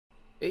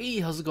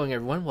Hey, how's it going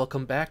everyone?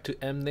 Welcome back to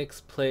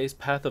Emnix Plays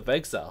Path of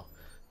Exile.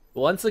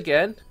 Once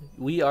again,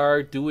 we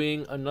are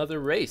doing another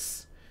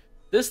race.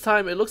 This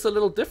time it looks a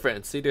little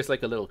different. See, there's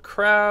like a little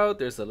crowd,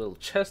 there's a little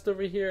chest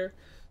over here.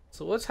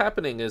 So what's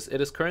happening is it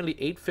is currently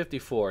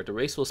 8:54. The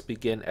race will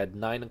begin at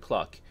 9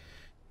 o'clock.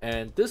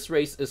 And this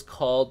race is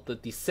called the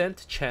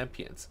Descent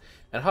Champions.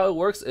 And how it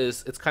works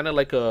is it's kind of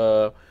like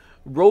a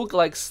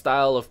roguelike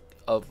style of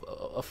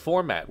a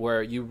format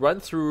where you run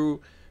through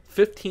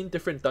 15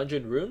 different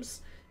dungeon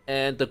rooms,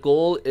 and the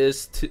goal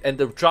is to, and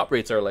the drop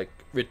rates are like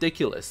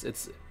ridiculous.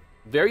 It's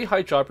very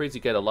high drop rates.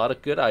 You get a lot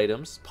of good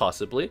items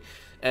possibly,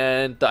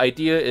 and the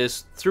idea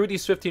is through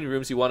these 15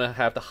 rooms you want to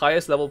have the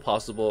highest level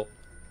possible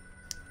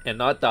and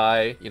not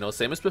die. You know,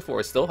 same as before,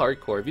 it's still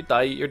hardcore. If you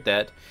die, you're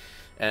dead,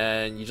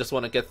 and you just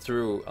want to get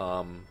through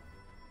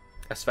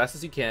as fast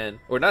as you can,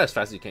 or not as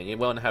fast as you can. You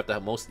want to have the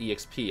most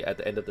exp at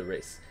the end of the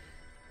race.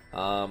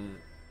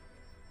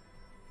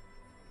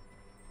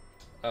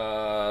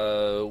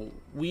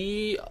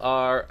 We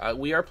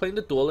are playing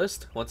the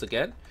duelist once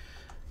again,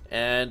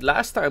 and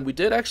last time we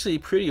did actually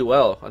pretty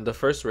well on the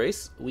first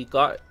race. We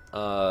got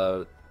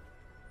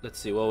let's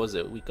see, what was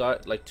it? We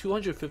got like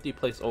 250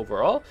 plays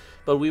overall,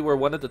 but we were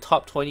one of the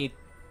top 20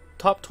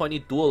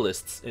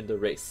 duelists in the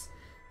race.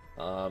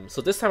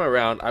 So this time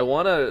around, I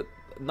want to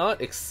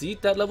not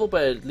exceed that level,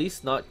 but at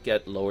least not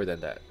get lower than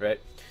that, right?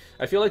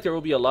 I feel like there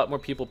will be a lot more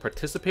people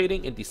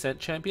participating in Descent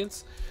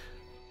Champions,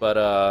 but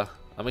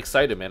I'm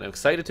excited, man. I'm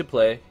excited to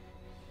play.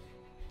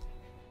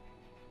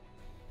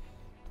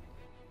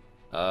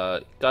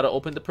 Gotta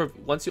open the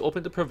once you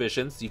open the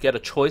provisions, you get a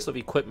choice of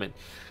equipment,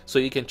 so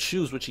you can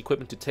choose which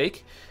equipment to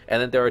take.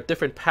 And then there are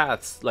different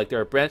paths, like there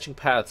are branching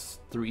paths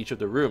through each of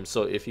the rooms.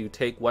 So if you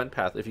take one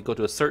path, if you go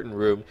to a certain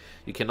room,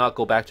 you cannot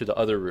go back to the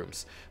other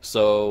rooms.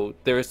 So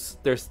there's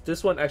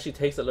this one actually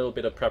takes a little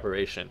bit of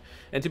preparation.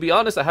 And to be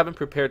honest, I haven't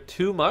prepared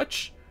too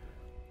much.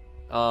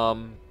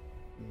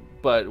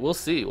 But we'll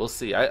see. We'll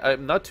see.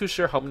 I'm not too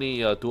sure how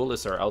many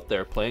duelists are out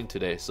there playing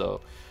today,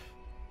 so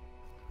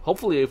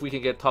hopefully if we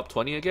can get top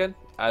 20 again,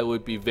 I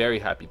would be very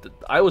happy.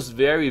 I was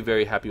very,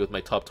 very happy with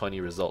my top 20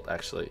 result,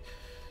 actually.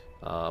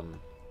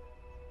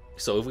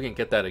 So if we can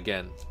get that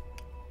again,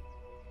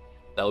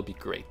 that would be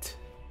great.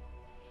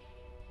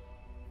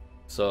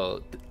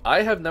 So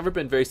I have never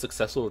been very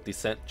successful with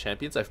Descent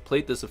Champions. I've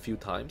played this a few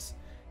times.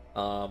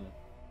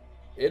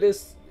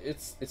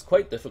 It's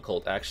quite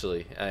difficult,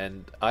 actually,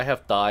 and I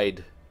have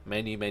died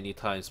many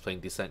times playing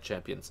Descent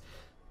Champions.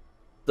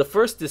 The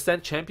first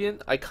Descent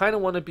Champion, I kind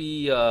of want to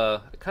be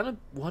a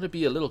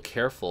little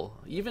careful.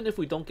 Even if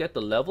we don't get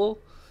the level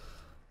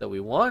that we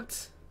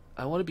want,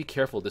 I want to be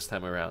careful this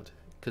time around,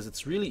 because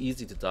it's really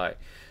easy to die.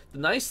 The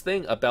nice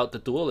thing about the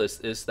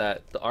duelist is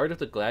that the Art of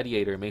the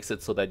Gladiator makes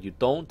it so that you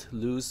don't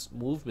lose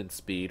movement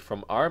speed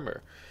from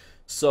armor.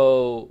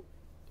 So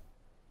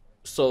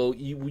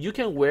you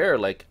can wear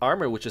like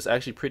armor which is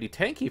actually pretty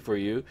tanky for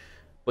you,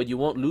 but you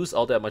won't lose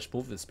all that much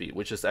movement speed,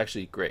 which is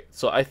actually great.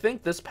 So I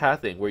think this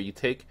pathing where you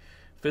take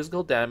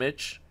physical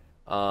damage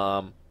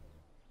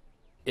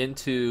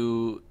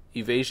into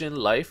evasion,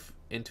 life,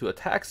 into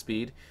attack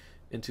speed,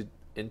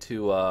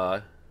 into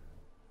Art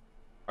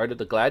of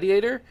the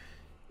Gladiator,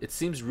 it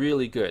seems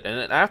really good. And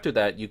then after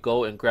that, you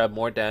go and grab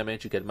more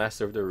damage, you get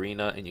Master of the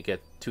Arena, and you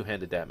get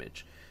two-handed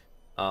damage.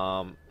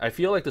 I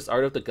feel like this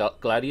Art of the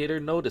Gladiator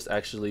node is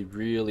actually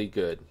really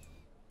good.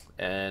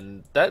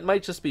 And that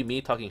might just be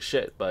me talking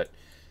shit, but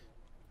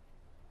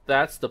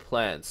that's the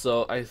plan.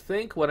 So I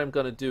think what I'm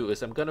going to do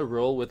is I'm going to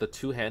roll with a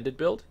two-handed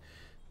build.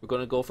 We're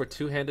going to go for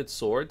two-handed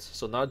swords,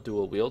 so not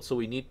dual wield. So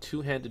we need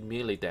two-handed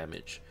melee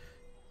damage.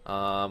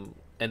 And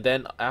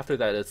then after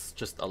that, it's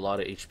just a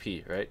lot of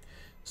HP, right?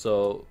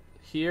 So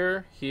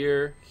here,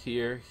 here,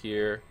 here,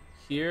 here,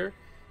 here,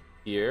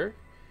 here.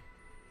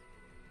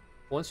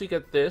 Once we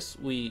get this,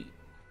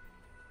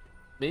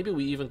 maybe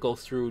we even go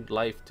through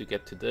life to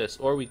get to this,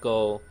 or we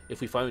go,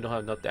 if we find we don't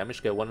have enough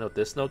damage, get one of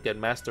this node, get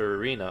Master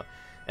Arena,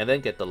 and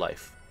then get the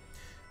life.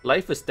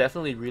 Life is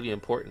definitely really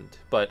important,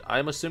 but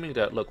I'm assuming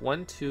that, look,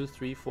 1, 2,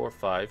 3, 4,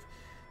 5,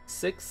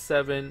 6,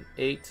 7,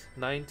 8,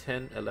 9,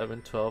 10,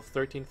 11, 12,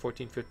 13,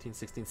 14, 15,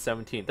 16,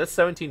 17. That's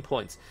 17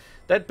 points.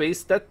 That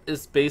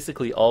is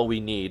basically all we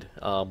need.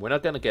 We're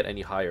not gonna get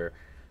any higher.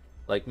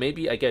 Like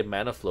maybe I get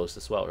mana flows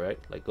as well, right?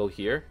 Like go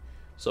here.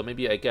 So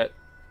maybe I get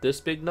this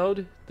big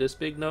node, this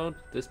big node,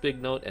 this big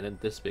node, and then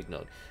this big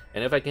node.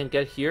 And if I can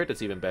get here,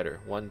 that's even better.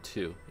 1,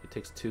 2. It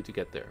takes 2 to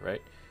get there,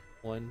 right?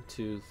 1,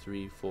 2,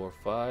 3, 4,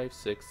 5,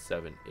 6,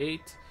 7,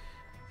 8,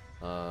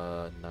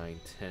 9,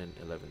 10,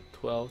 11,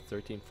 12,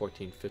 13,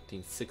 14,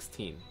 15,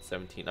 16,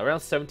 17. Around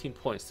 17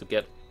 points to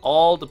get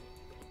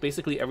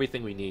basically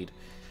everything we need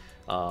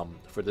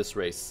for this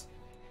race.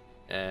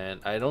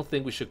 And I don't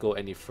think we should go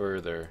any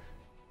further.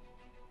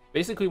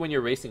 Basically, when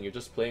you're racing, you're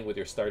just playing with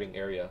your starting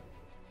area.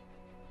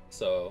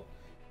 So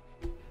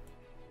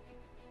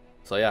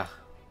yeah,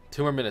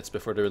 2 more minutes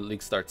before the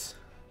league starts.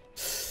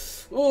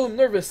 Oh, I'm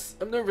nervous.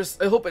 I'm nervous.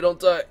 I hope I don't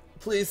die.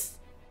 Please,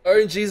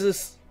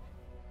 RNGesus,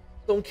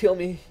 don't kill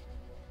me.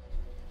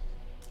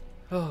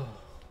 Oh.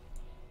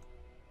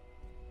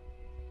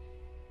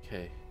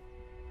 Okay.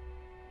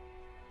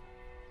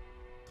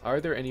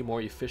 Are there any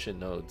more efficient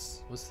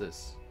nodes? What's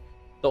this?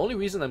 The only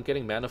reason I'm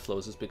getting mana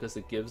flows is because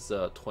it gives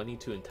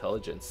 22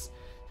 intelligence.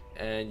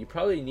 And you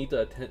probably need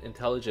the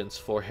intelligence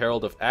for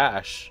Herald of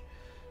Ash,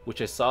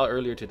 which I saw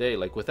earlier today.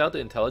 Like, without the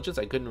intelligence,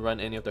 I couldn't run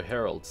any of the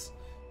heralds.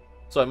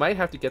 So I might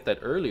have to get that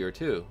earlier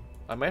too.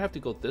 I might have to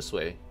go this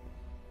way,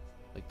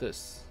 like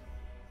this.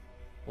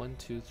 1,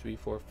 2, 3,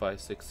 4, 5,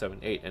 6, 7,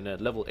 8, and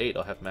at level 8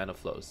 I'll have mana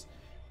flows.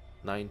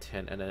 9,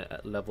 10, and then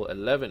at level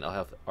 11 I'll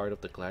have Art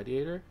of the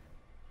Gladiator.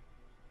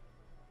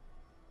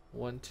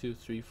 1, 2,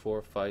 3,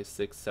 4, 5,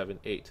 6, 7,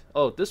 8.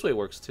 Oh, this way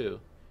works too.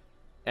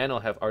 And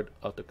I'll have Art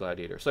of the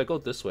Gladiator. So I go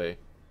this way.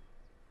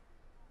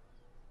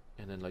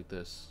 And then like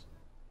this.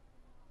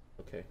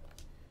 Okay.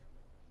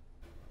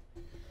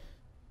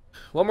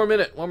 One more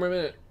minute.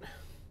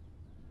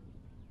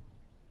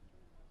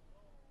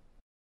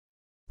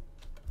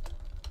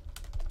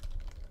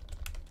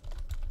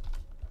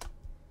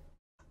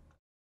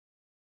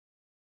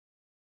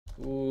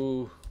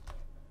 Ooh.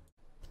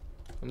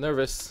 I'm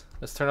nervous.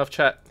 Let's turn off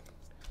chat.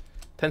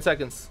 10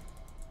 seconds.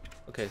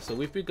 Okay, so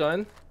we've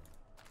begun.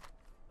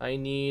 I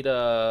need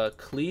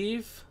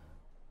cleave.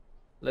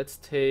 Let's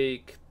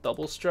take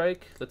double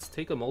strike. Let's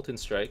take a molten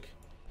strike.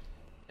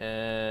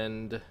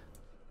 And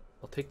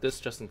I'll take this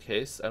just in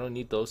case. I don't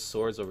need those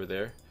swords over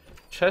there.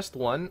 Chest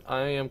 1,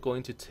 I am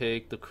going to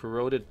take the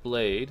corroded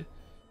blade.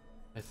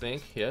 I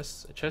think,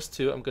 yes. Chest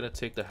 2, I'm going to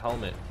take the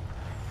helmet.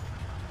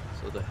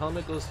 So the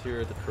helmet goes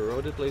here, the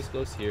corroded blade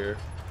goes here.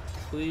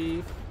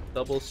 Cleave,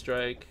 double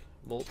strike,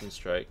 molten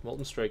strike.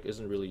 Molten strike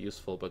isn't really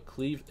useful, but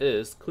cleave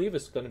is. Cleave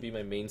is going to be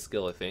my main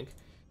skill, I think.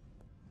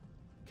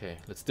 Okay,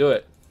 let's do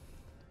it.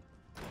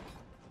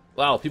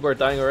 Wow, people are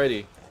dying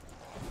already.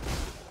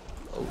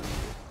 Oh.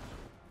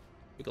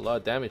 Take a lot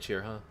of damage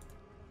here, huh?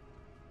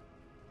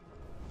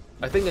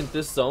 I think in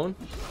this zone,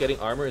 getting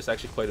armor is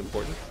actually quite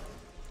important.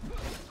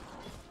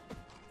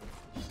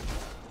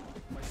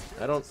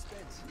 I don't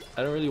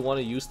really want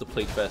to use the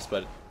plate vest,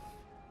 but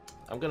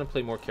I'm gonna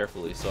play more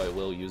carefully, so I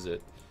will use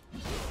it.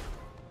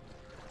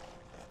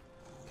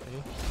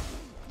 Okay.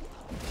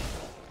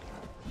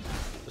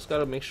 Just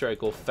gotta make sure I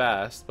go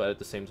fast, but at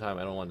the same time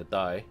I don't want to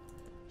die.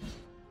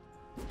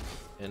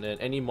 And then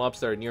any mobs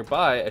that are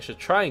nearby, I should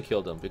try and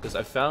kill them, because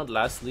I found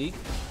last league,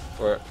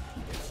 or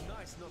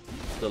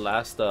the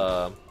last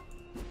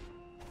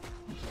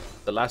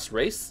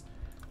race,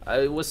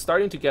 I was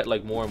starting to get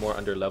like more and more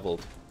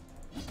under-leveled.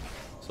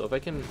 So if I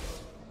can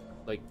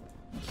like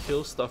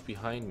kill stuff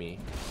behind me,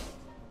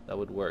 that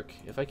would work.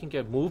 If I can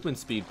get movement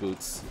speed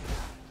boots,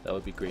 that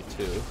would be great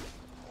too.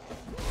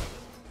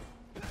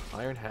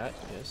 Iron hat,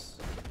 yes.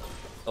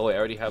 Oh wait, I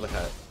already have a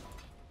hat.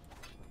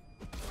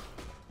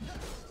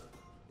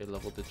 Okay,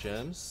 leveled the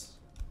gems.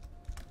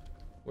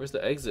 Where's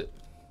the exit?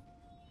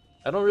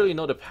 I don't really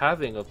know the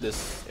pathing of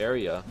this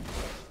area,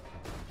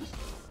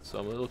 so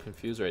I'm a little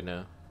confused right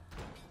now.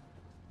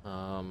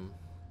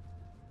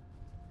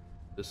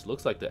 This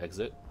looks like the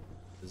exit.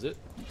 Is it?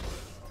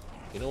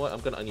 You know what? I'm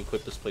gonna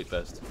unequip this plate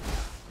vest.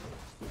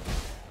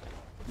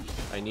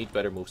 I need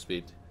better move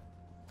speed.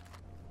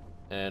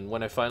 And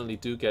when I finally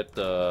do get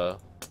the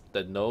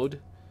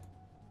node,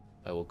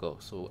 I will go.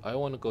 So I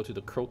want to go to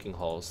the croaking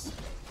halls,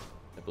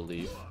 I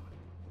believe.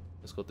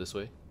 Let's go this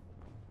way.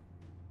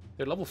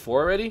 They're level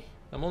 4 already?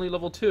 I'm only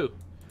level 2.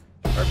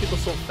 Why are people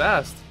so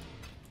fast?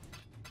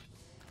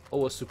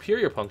 Oh, a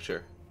superior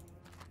puncture.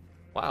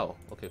 Wow.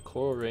 Okay,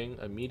 coral ring,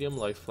 a medium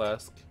life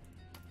flask,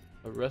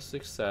 a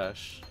rustic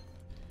sash.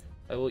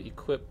 I will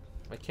equip.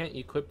 I can't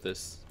equip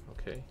this.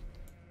 Okay.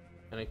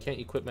 And I can't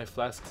equip my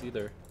flasks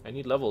either. I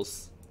need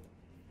levels.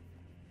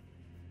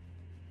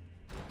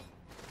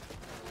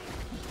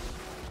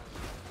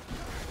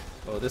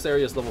 Oh, this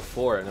area is level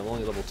 4 and I'm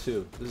only level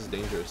 2. This is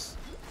dangerous.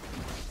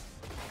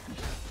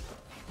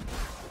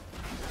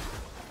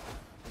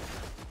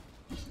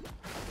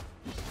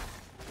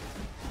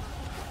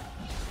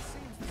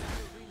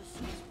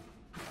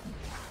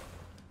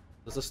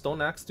 Does the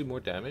stone axe do more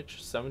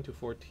damage? 7 to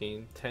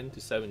 14, 10 to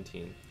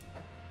 17.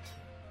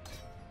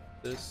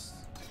 This.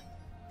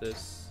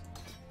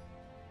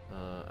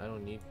 I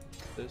don't need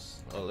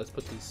this. Oh, let's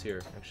put these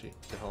here, actually,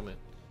 the helmet.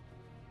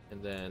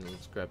 And then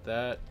let's grab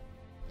that.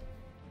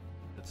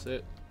 That's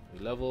it. We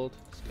leveled.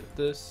 Let's get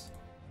this.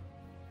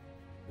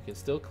 We can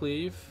still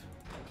cleave.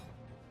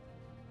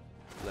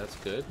 That's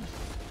good.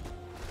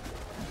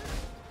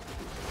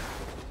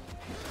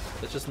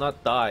 Let's just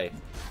not die.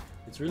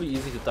 It's really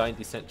easy to die in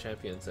Descent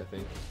Champions, I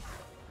think.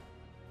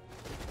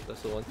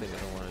 That's the one thing I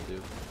don't want to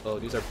do. Oh,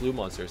 these are blue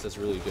monsters. That's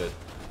really good.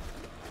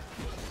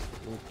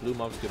 Ooh, blue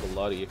mobs give a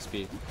lot of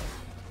EXP.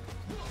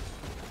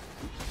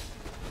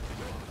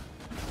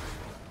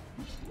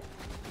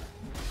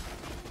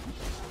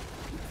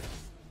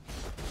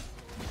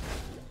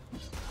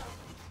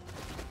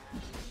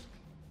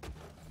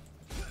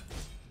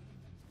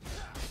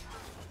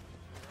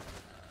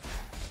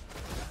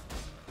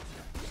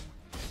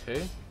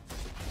 Okay.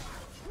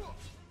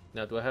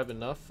 Now, do I have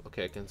enough?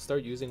 Okay, I can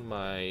start using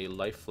my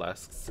life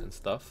flasks and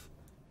stuff.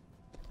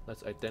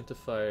 Let's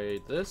identify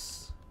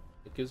this.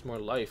 It gives more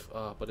life,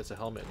 but it's a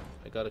helmet.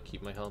 I gotta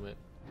keep my helmet.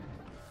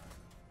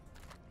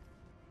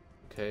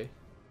 Okay.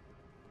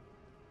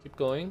 Keep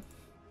going.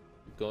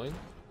 Keep going.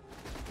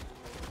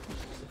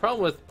 The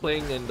problem with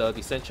playing in the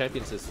Descent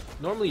Champions is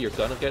normally you're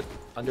gonna get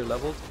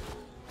under-leveled.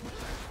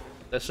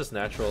 That's just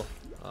natural.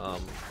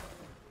 But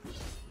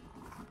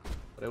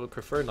I would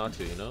prefer not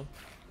to, you know?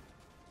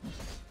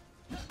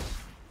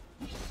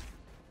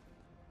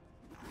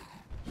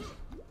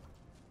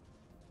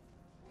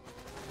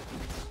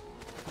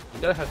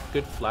 You gotta have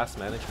good flask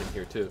management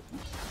here too.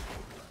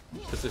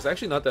 Because there's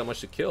actually not that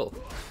much to kill.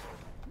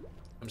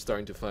 I'm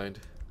starting to find.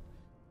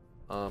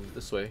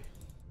 This way.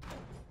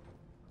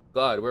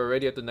 God, we're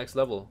already at the next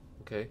level.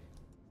 Okay.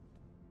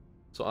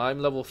 So I'm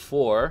level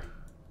 4.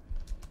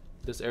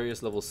 This area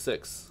is level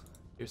 6.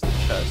 Here's the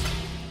chest.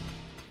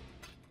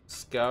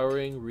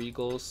 Scouring,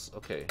 regals.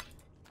 Okay.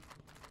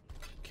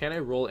 Can I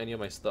roll any of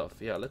my stuff?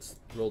 Yeah, let's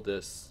roll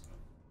this.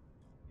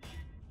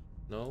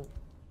 No?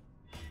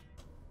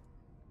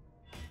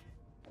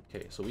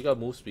 Okay, so we got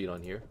move speed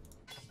on here.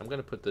 I'm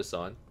gonna put this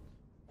on.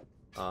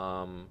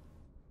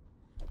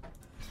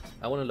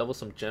 I want to level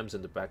some gems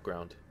in the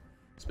background.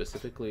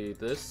 Specifically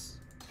this.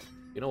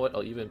 You know what?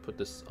 I'll even put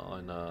this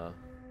on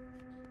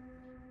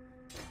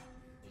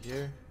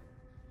here.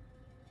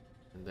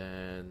 And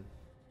then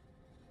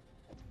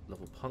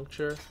level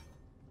puncture.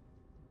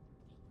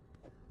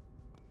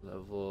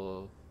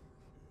 Level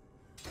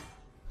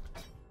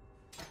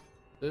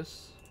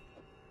this.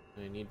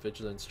 I need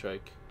vigilant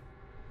strike.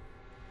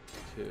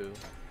 2.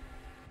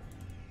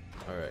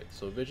 Alright,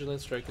 so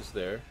vigilant strike is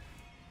there.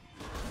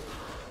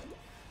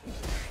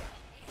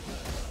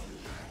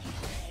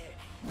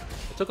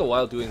 It took a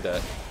while doing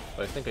that,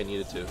 but I think I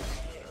needed to.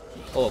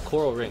 Oh, a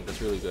coral ring,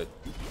 that's really good.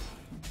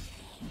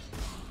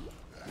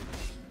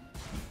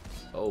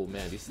 Oh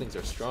man, these things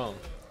are strong.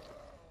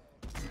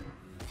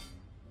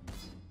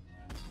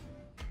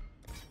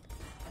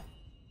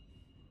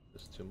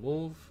 Just to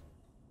move.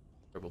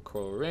 Purple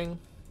coral ring.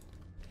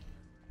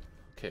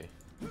 Okay.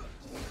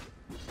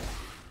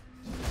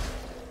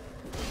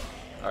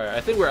 Alright,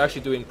 I think we're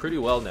actually doing pretty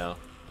well now.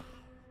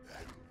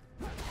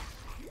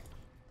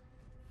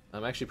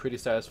 I'm actually pretty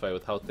satisfied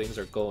with how things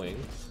are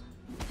going.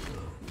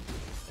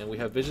 And we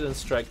have Vigilant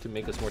Strike to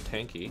make us more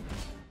tanky.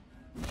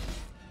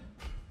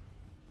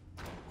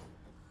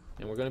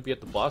 And we're gonna be at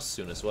the boss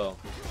soon as well.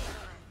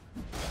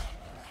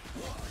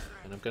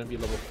 And I'm gonna be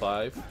level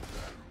 5.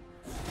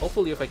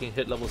 Hopefully if I can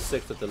hit level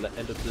 6 at the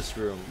end of this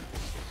room,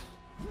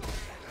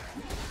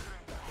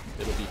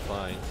 it'll be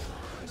fine.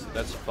 So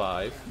that's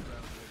 5.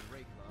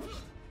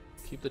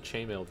 Keep the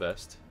chainmail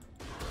vest.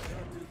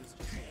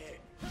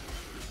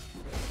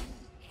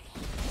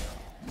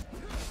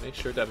 Make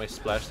sure that my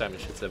splash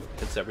damage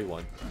hits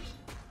everyone.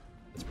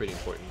 That's pretty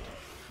important.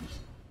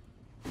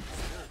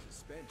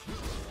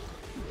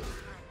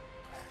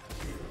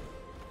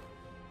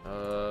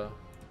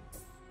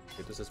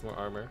 Okay, this is more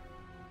armor.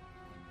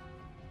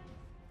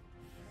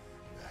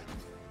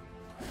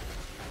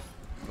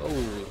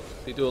 Oh,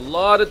 they do a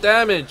lot of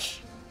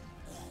damage!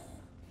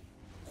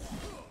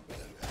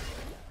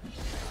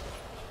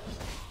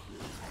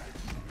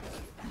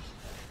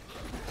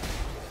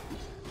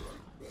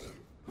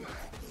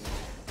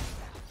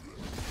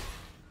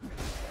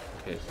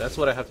 Okay, that's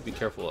what I have to be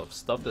careful of.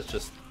 Stuff that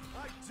just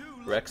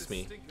wrecks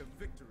me.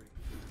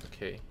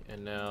 Okay,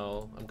 and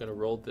now I'm gonna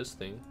roll this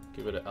thing.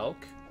 Give it an elk.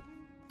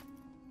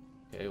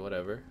 Okay,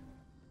 whatever.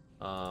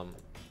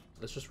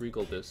 Let's just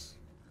regal this.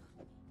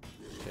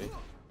 Okay.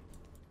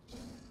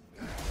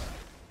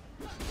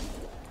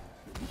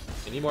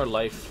 I need more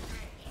life.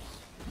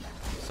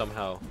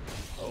 Somehow.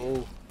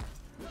 Oh.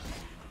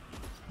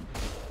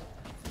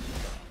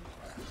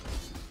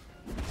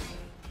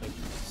 Like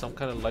some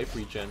kind of life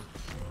regen.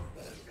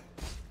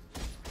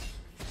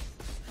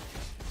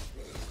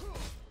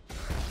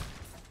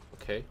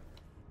 Okay.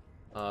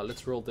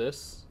 Let's roll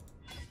this.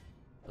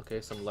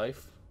 Okay, some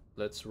life.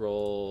 Let's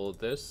roll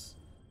this.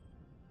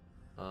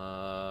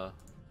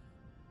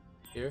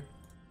 Here.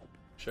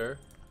 Sure.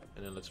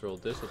 And then let's roll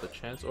this with a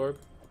chance orb.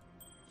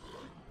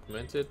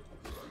 Implemented.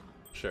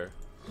 Sure.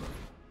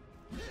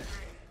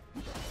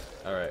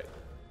 Alright.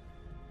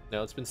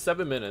 Now it's been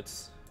 7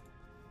 minutes.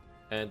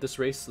 And this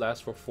race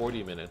lasts for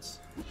 40 minutes.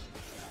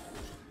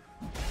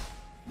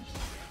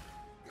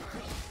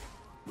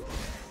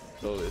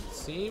 So it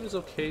seems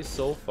okay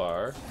so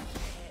far.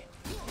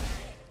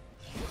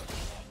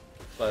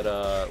 But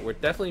we're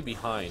definitely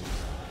behind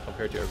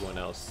compared to everyone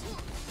else.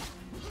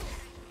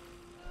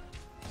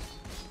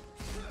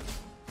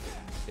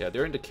 Yeah,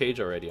 they're in the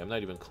cage already. I'm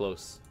not even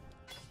close.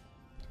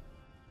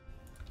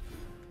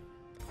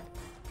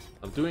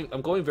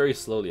 I'm going very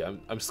slowly.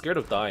 I'm scared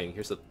of dying.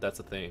 That's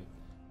the thing.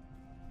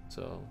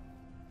 So,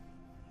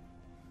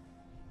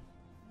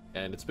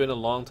 and it's been a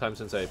long time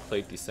since I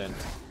played Descent.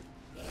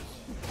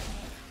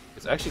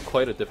 It's actually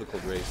quite a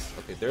difficult race.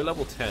 Okay, they're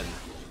level 10,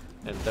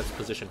 and that's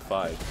position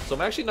 5. So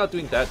I'm actually not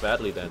doing that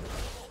badly then.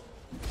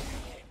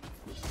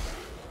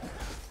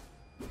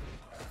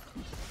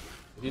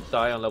 If you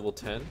die on level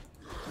 10,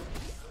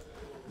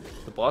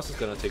 the boss is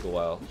gonna take a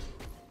while.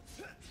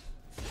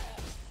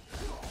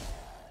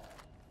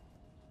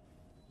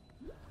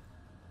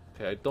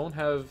 Okay, I don't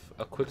have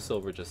a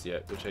Quicksilver just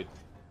yet, which I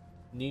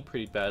need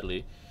pretty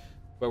badly.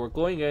 But we're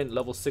going in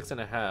level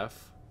 6.5.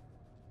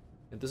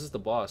 And this is the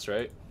boss,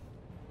 right?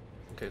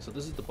 Okay, so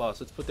this is the boss.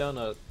 Let's put down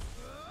a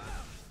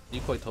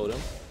decoy totem.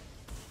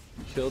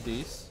 Kill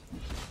these.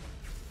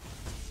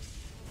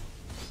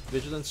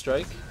 Vigilant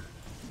strike.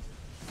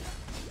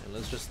 And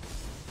let's just...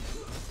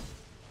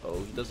 Oh,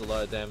 he does a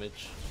lot of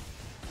damage.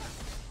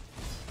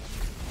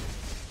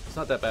 It's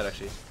not that bad,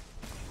 actually.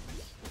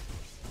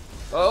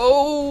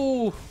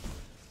 Oh!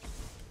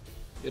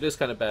 It is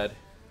kind of bad.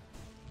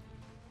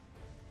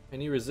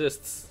 And he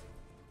resists.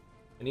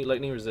 I need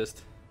lightning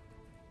resist.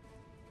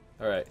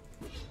 Alright.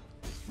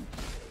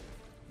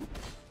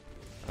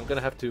 I'm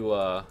gonna have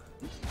to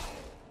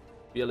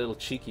be a little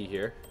cheeky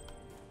here.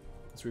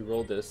 Let's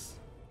re-roll this.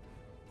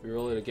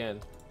 Re-roll it again.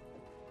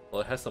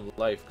 Well, it has some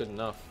life. Good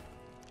enough.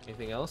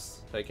 Anything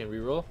else that I can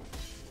re-roll?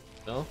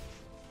 No?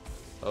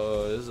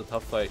 Oh, this is a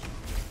tough fight.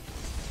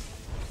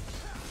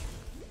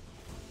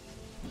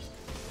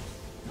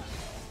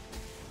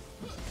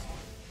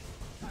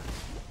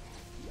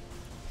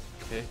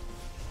 Okay.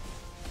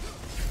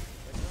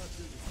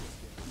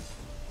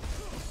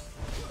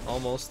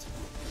 Almost.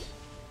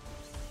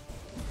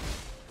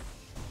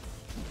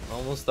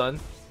 Almost done.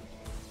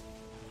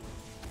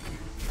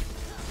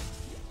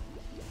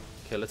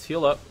 Okay, let's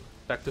heal up.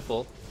 Back to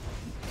full.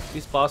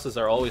 These bosses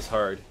are always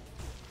hard.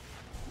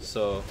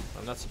 So,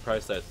 I'm not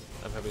surprised that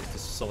I'm having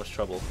so much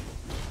trouble.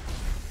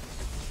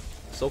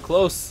 So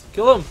close!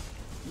 Kill him!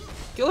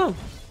 Kill him!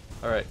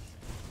 Alright.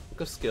 Book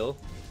of skill.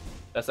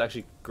 That's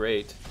actually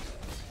great.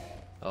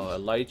 Oh, a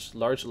large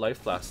life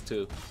flask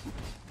too.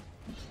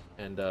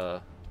 And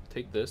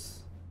take this.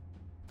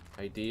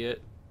 ID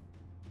it.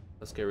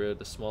 Let's get rid of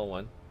the small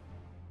one.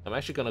 I'm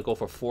actually gonna go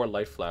for 4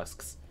 life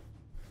flasks.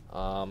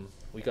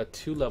 We got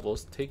 2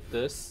 levels. Take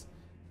this.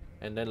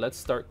 And then let's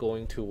start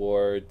going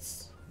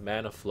towards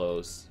mana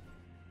flows.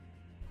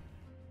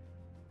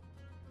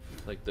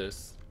 Like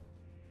this.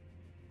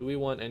 Do we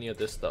want any of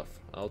this stuff?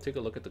 I'll take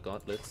a look at the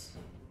gauntlets.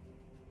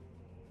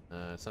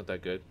 It's not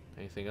that good.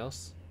 Anything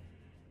else?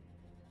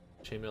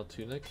 Chainmail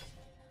tunic.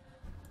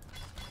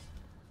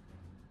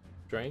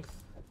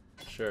 Strength.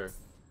 Sure.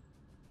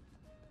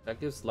 That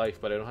gives life,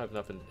 but I don't have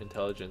enough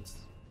intelligence.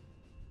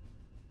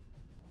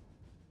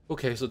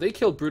 Okay, so they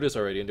killed Brutus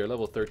already and they're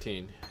level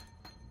 13.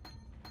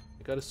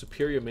 I got a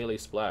superior melee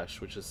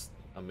splash, which is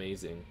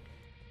amazing.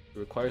 It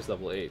requires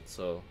level 8,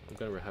 so I'm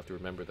gonna have to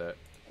remember that.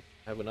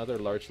 I have another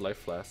large life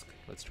flask.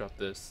 Let's drop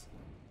this.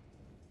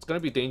 It's gonna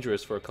be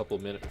dangerous for a little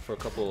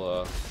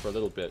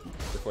bit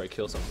before I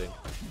kill something.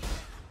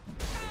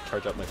 And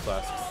charge up my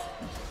flasks.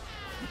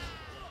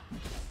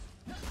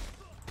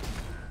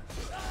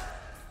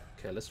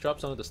 Okay, let's drop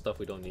some of the stuff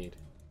we don't need.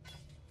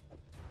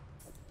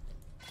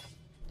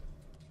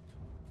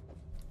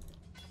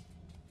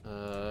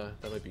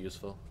 That might be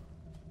useful.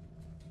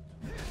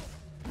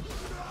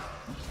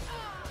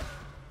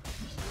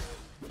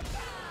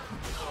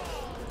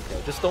 Okay,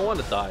 I just don't want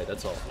to die,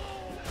 that's all.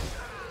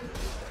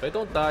 If I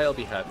don't die, I'll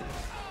be happy.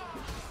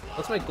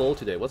 What's my goal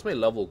today? What's my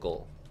level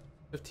goal?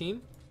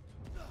 15?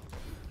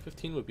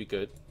 15 would be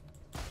good.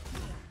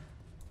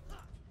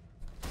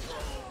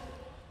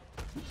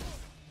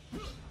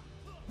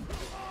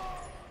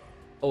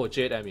 Oh, a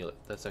jade amulet.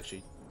 That's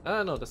actually...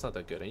 no, that's not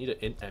that good. I need an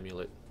int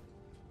amulet.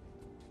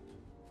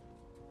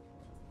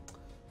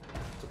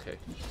 It's okay.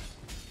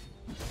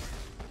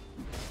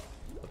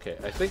 Okay,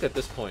 I think at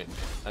this point,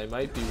 I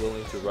might be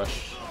willing to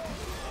rush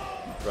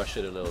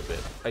it a little bit.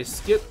 I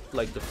skipped,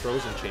 like, the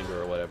frozen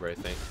chamber or whatever, I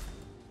think.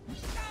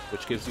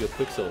 Which gives you a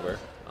Quicksilver.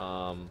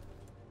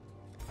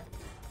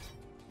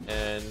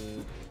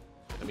 And...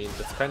 I mean,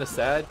 that's kind of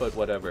sad, but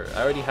whatever.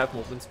 I already have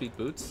movement speed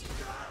boots.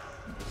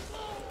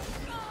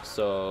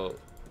 So...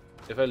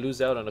 if I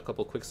lose out on a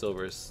couple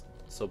Quicksilvers,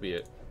 so be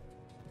it.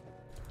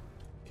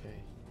 Okay.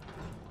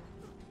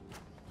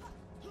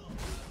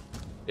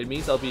 It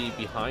means I'll be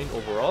behind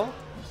overall.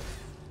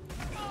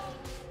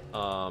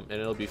 And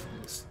it'll be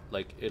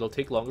like it'll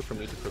take longer for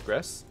me to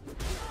progress.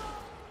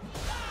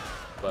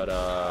 But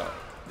I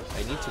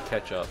need to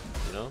catch up,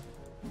 you know?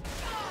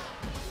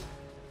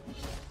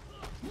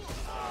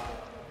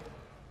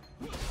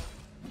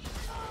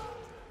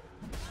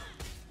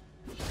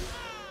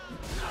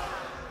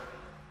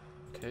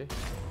 Okay.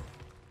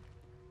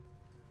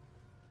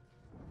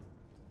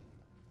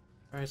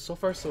 Alright, so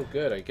far so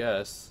good, I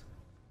guess.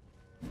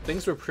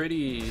 Things were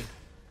pretty...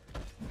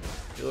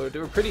 They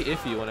were pretty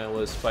iffy when I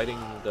was fighting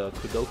the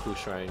Kudoku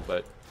shrine,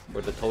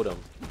 or the totem.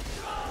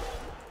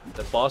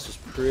 The boss was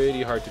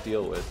pretty hard to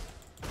deal with.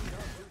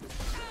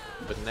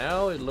 But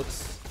now it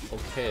looks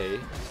okay.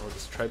 Oh,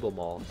 this tribal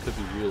maul could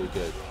be really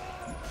good.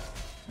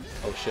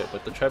 Oh shit,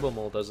 but the tribal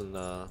maul doesn't,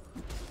 it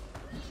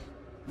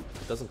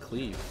doesn't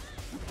cleave.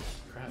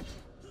 Crap.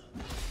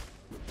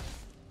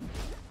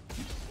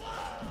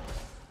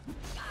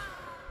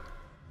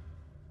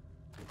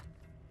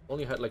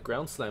 Only had like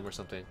ground slam or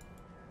something.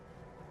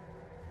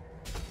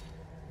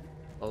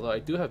 Although I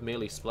do have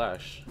melee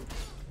splash.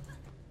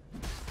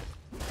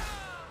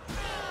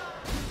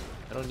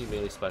 I don't don't need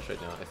melee splash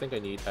right now. I think I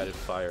need added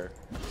fire.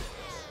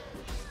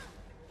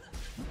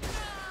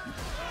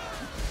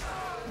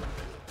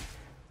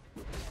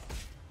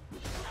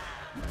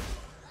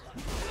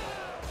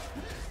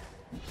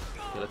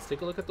 Okay, let's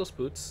take a look at those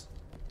boots.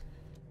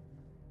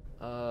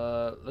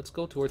 Let's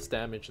go towards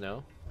damage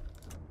now.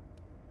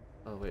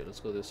 Oh wait, let's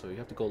go this way. You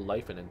have to go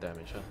life and then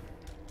damage, huh?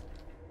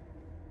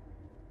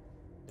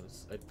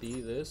 Let's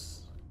ID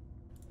this.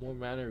 More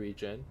mana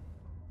regen.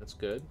 That's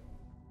good.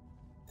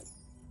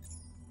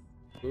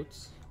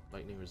 Boots.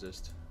 Lightning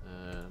resist.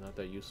 Not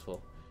that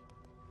useful.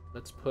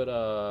 Let's put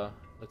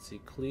let's see,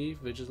 cleave,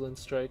 vigilant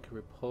strike,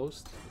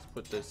 riposte. Let's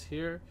put this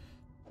here.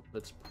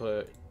 Let's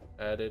put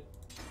added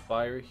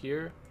fire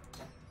here.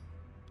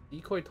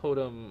 Decoy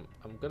totem,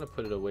 I'm gonna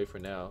put it away for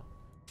now.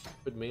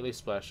 Put melee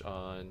splash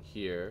on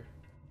here.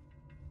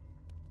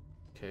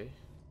 Okay.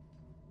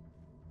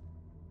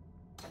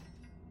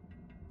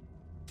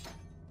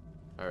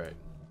 Alright.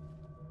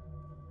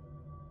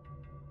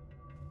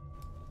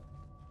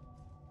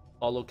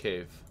 Hollow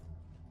cave.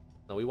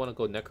 Now we want to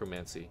go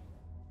necromancy.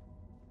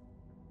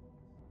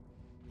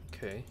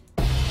 Okay.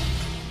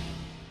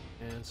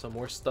 And some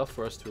more stuff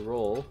for us to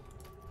roll.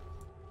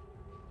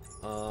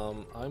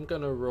 I'm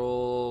gonna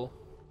roll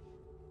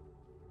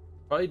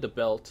probably the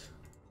belt.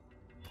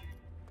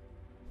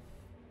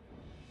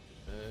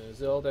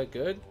 Is it all that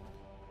good?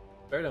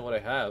 Better than what I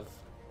have.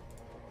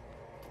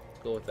 Let's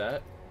go with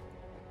that.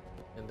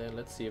 And then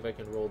let's see if I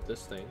can roll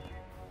this thing.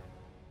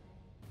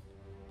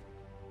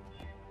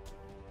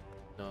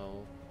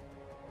 No.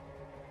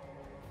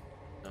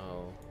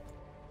 No.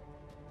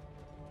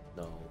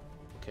 No.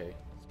 Okay,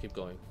 let's keep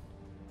going.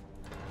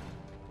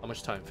 How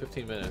much time?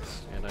 15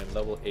 minutes. And I'm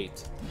level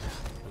 8.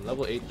 I'm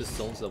level 8, this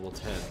zone's level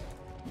 10.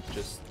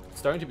 Just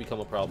starting to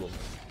become a problem.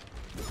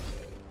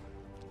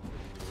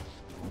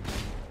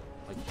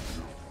 Like,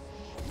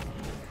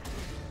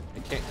 I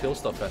can't kill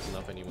stuff fast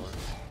enough anymore.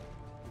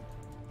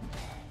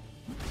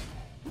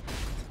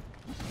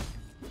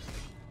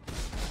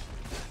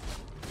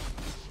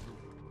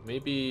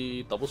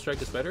 Maybe double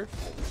strike is better?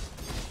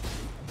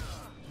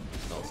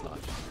 No, it's not.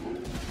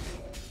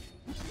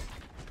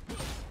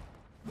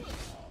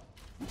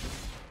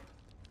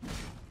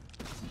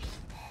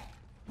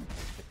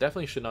 I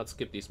definitely should not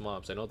skip these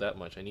mobs. I know that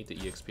much. I need the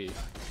EXP.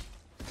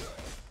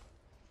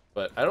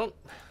 But I don't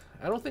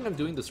think I'm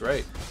doing this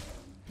right.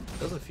 It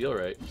doesn't feel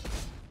right.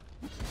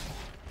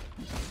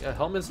 Yeah,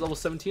 Helmet's level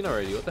 17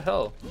 already. What the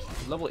hell?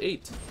 I'm level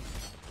 8.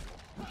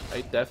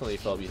 I definitely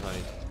fell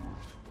behind.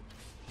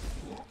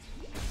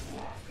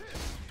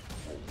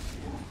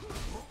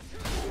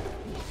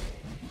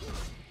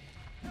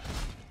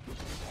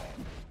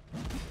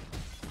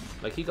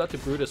 Like, he got to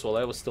Brutus while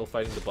I was still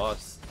fighting the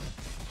boss.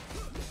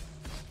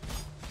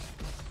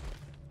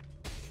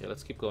 Okay,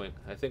 let's keep going.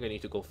 I think I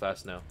need to go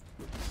fast now.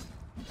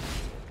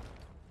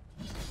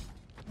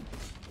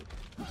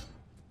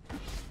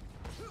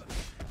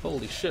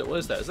 Holy shit, what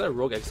is that? Is that a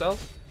rogue exile?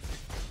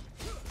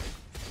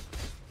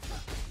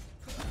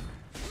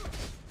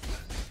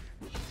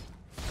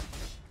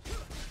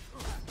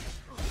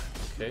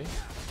 Okay.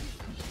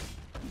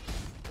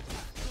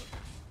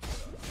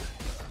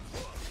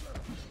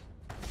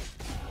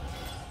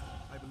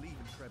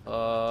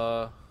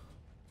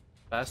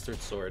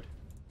 Bastard sword.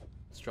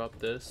 Let's drop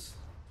this.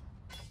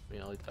 I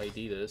mean, I'll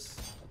ID this.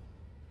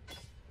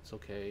 It's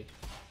okay.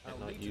 I've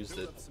not used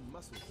it.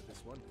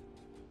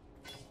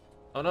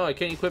 Oh no, I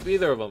can't equip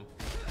either of them.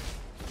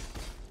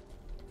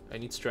 I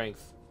need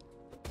strength.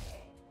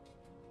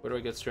 Where do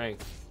I get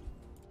strength?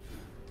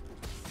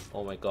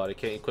 Oh my god, I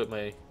can't equip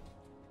my...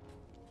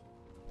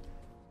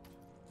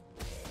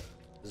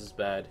 This is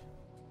bad.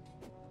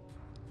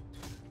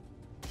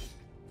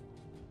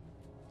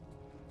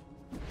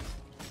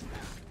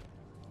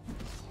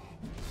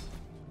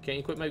 Can't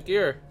equip my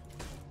gear.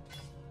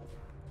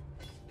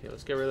 Okay,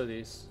 let's get rid of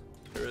these.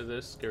 Get rid of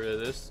this, get rid of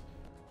this.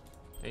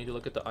 I need to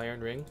look at the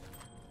iron ring.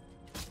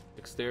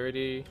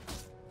 Dexterity.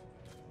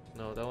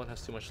 No, that one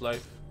has too much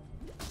life.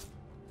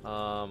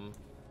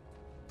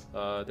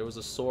 There was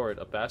a sword,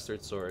 a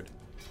bastard sword.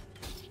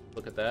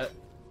 Look at that.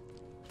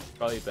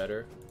 Probably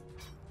better.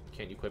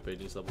 Can't equip it, it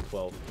needs level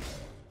 12.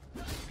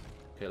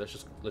 Okay,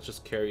 let's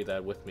just carry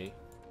that with me.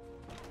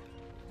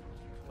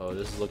 Oh,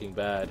 this is looking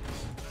bad.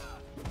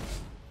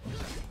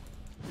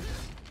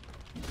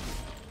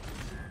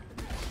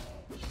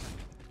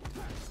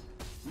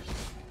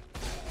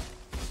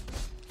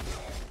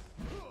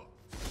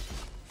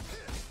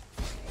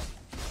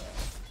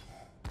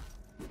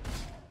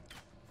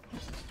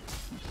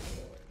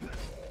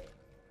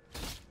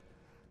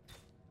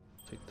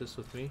 This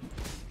with me.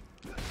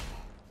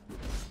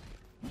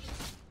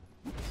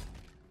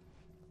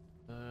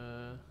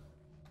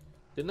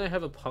 Didn't I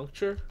have a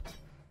puncture?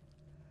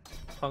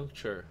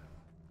 Puncture.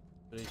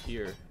 Put it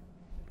here.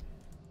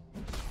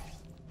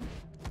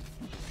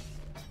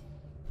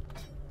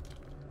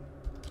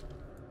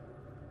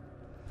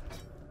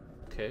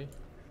 Okay.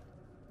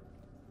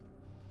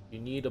 You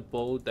need a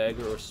bow,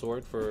 dagger, or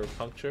sword for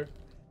puncture?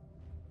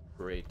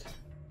 Great.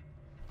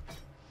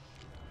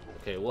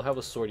 Okay, we'll have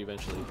a sword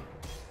eventually.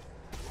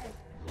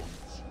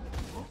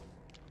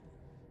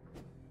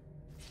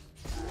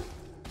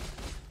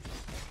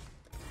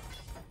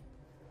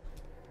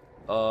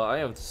 I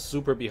am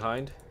super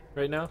behind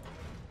right now.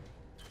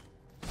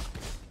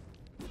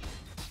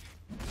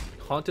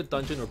 Haunted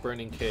dungeon or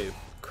burning cave?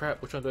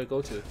 Crap, which one do I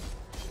go to? I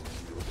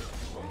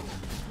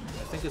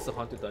think it's the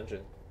haunted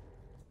dungeon.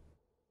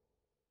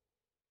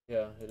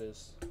 Yeah, it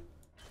is.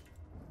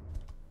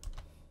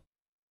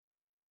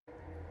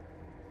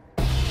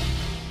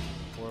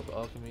 Orb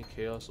alchemy,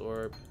 chaos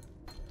orb.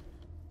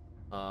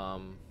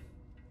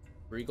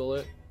 Regal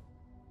it.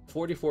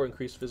 44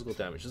 increased physical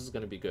damage. This is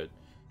gonna be good.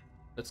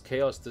 Let's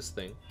chaos this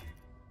thing.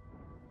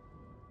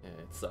 Yeah,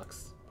 it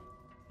sucks.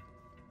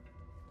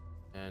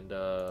 And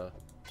do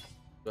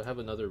I have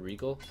another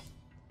regal?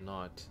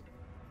 Not.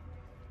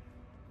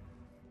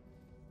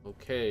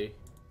 Okay.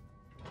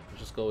 Let's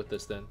just go with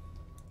this then.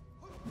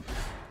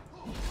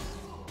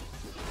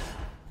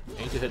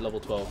 I need to hit level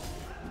 12.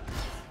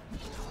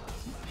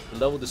 The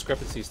level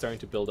discrepancy is starting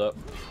to build up.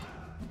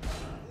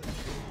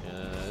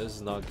 Yeah, this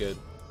is not good.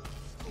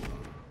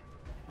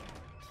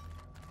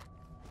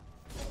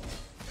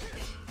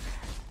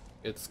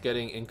 It's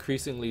getting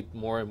increasingly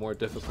more and more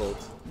difficult.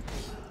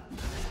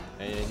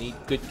 And I need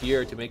good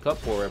gear to make up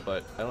for it,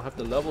 but I don't have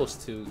the levels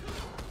to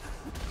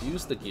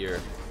use the gear.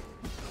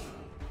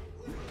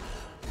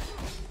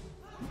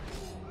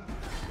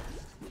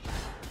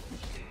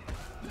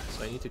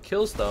 So I need to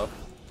kill stuff,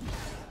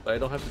 but I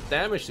don't have the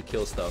damage to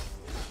kill stuff.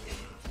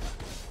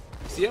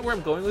 See where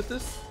I'm going with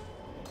this?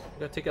 I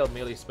gotta take out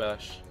melee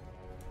smash.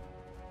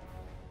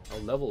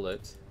 I'll level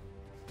it.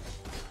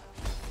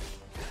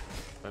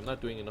 I'm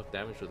not doing enough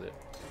damage with it.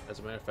 As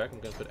a matter of fact,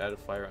 I'm gonna put added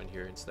fire on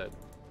here instead.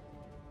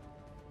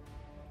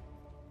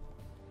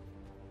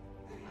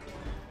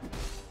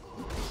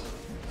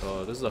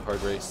 Oh, this is a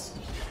hard race.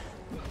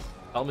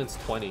 Element's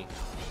 20.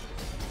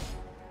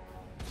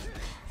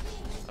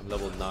 I'm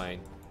level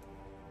 9.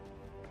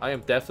 I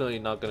am definitely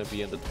not gonna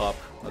be in the top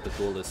of the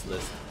duelist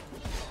list.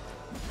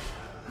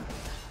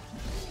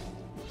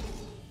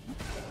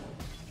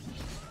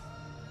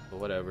 But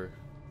whatever.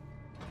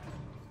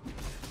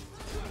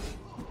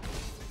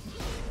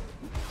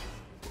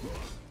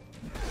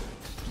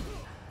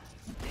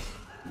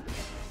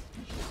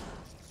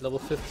 Level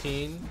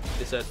 15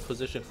 is at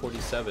position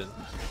 47.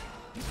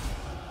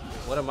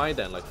 What am I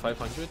then, like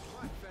 500?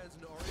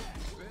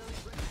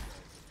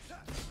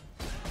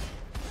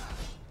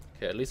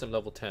 Okay, at least I'm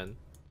level 10.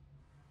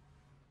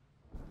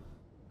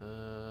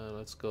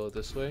 Let's go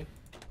this way.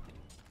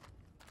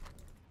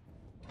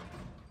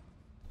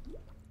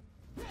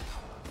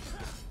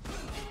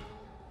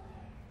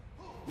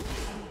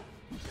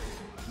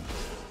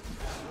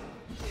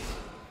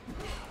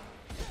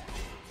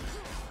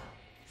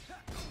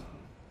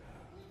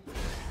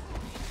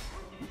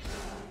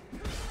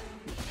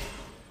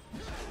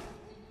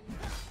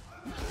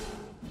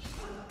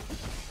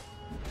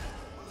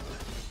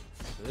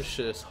 This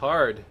shit is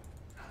hard.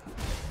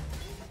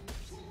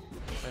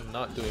 I'm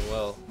not doing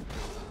well.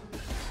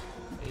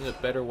 I need a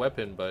better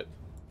weapon, but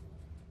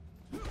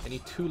I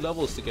need 2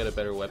 levels to get a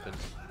better weapon.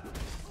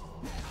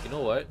 You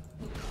know what?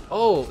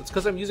 Oh, it's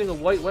because I'm using a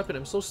white weapon.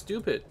 I'm so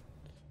stupid.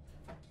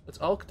 Let's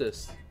alch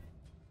this.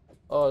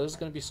 Oh, this is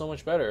gonna be so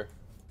much better.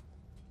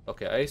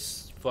 Okay, I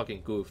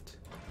fucking goofed.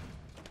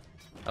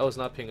 I was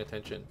not paying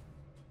attention.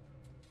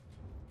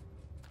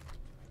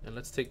 And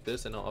let's take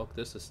this and I'll alch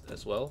this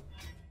as well.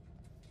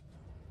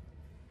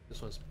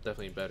 This one's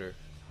definitely better.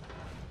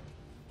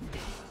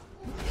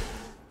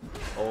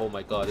 Oh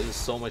my god, this is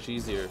so much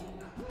easier.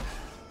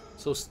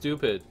 So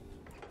stupid.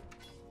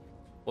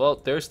 Well,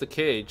 there's the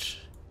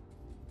cage.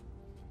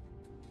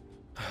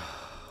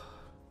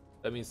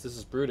 That means this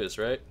is Brutus,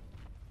 right?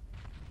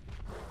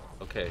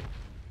 Okay.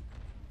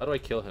 How do I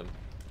kill him?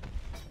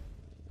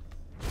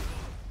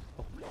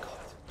 Oh my god.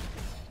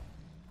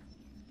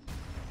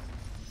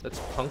 Let's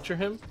puncture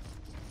him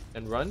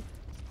and run.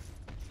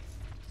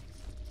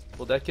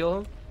 Will that kill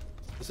him?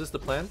 Is this the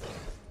plan?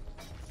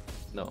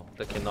 No,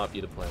 that cannot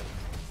be the plan.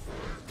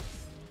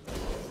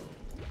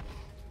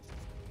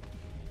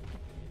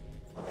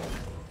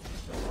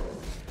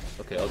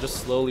 Okay, I'll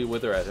just slowly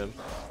wither at him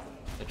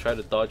and try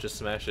to dodge his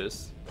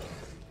smashes.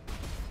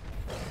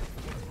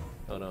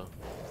 Oh no.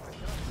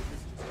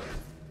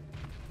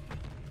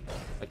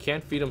 I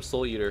can't feed him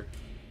Soul Eater.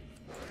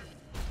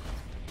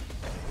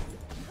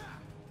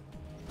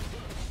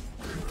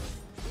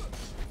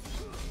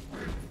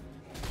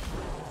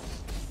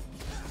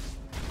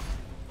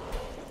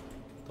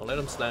 Don't let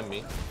him slam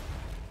me.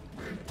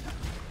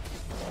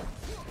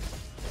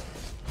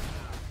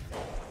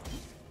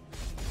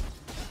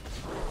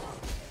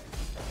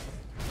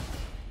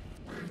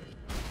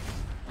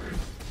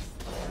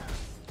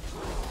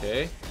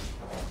 Okay.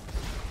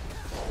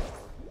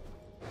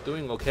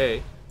 Doing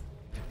okay.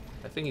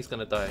 I think he's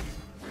gonna die.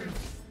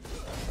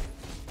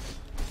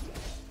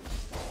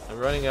 I'm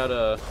running out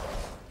of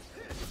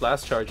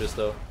blast charges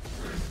though.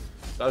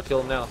 Gotta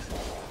kill him now.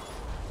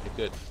 Okay,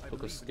 good.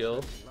 Book of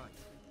skill.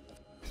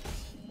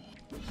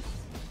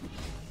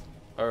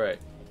 Alright.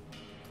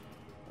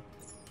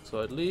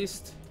 So at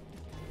least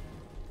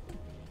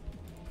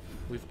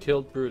we've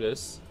killed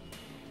Brutus.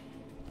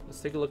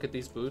 Let's take a look at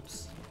these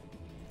boots.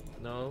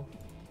 No.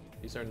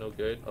 These are no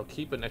good. I'll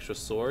keep an extra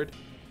sword.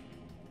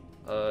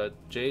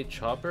 Jade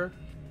chopper.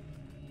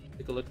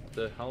 Take a look at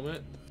the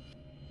helmet.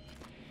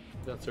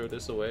 I'm gonna throw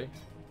this away.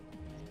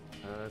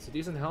 It's a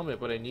decent helmet,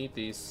 but I need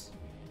these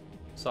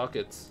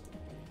sockets.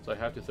 So I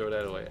have to throw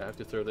that away. I have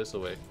to throw this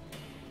away.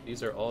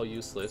 These are all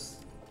useless.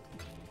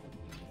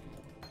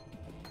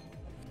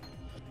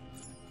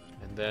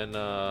 And then,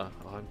 oh,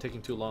 I'm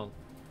taking too long.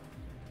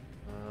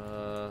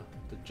 The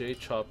J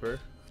chopper.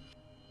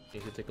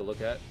 Need to take a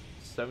look at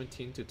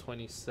 17 to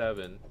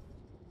 27.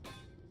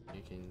 I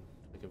can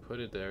put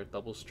it there.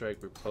 Double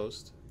strike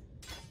riposte.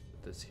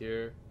 Put this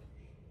here.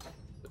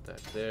 Put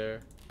that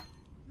there.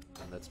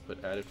 And let's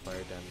put added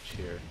fire damage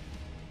here.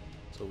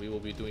 So we will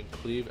be doing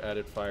cleave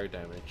added fire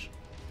damage.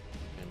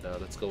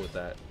 And let's go with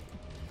that.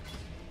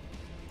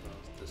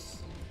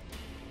 This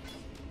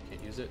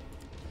can't use it.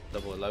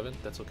 Level 11.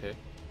 That's okay.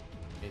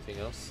 Anything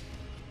else?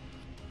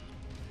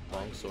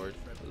 Long sword.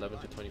 11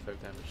 to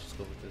 25 damage. Let's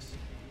go with this.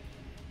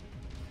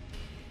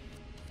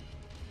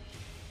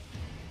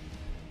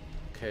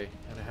 Okay,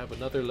 and I have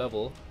another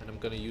level, and I'm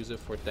gonna use it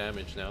for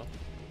damage now.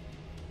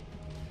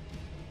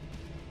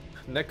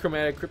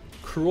 Necromantic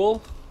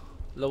Cruel,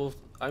 level.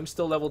 I'm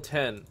still level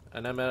 10,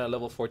 and I'm at a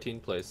level 14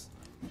 place.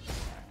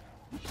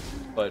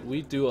 But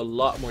we do a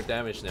lot more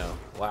damage now.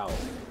 Wow.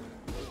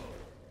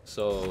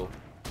 So,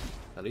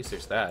 at least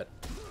there's that.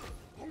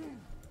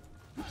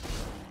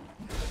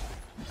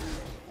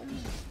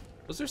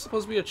 Was there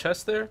supposed to be a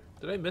chest there?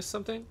 Did I miss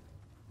something?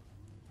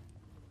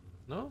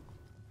 No?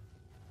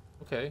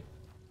 Okay.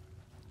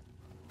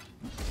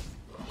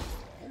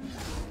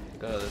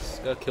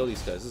 Gotta kill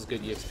these guys. This is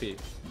good EXP.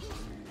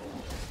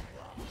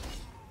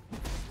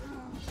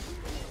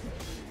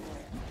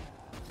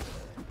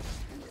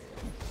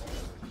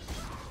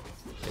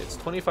 It's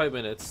 25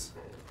 minutes,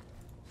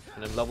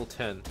 and I'm level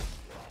 10.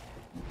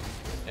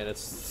 And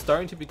it's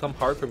starting to become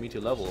hard for me to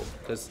level,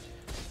 because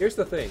here's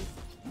the thing.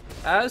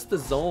 As the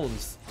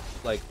zones,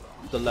 like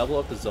the level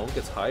of the zone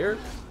gets higher,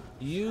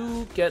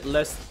 you get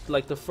less,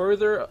 like the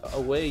further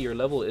away your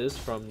level is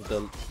from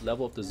the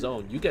level of the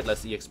zone, you get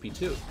less EXP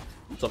too.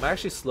 So I'm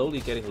actually slowly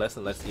getting less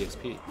and less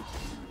EXP.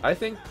 I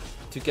think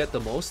to get the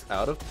most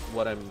out of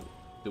what I'm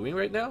doing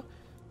right now,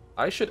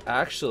 I should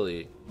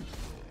actually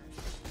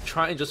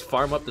try and just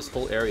farm up this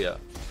whole area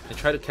and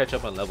try to catch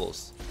up on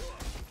levels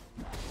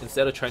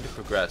instead of trying to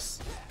progress.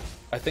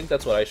 I think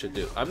that's what I should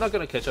do. I'm not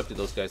going to catch up to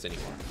those guys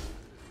anymore.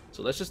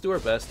 So let's just do our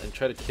best and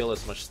try to kill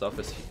as much stuff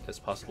as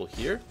possible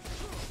here.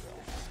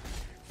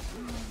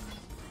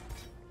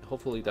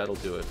 Hopefully that'll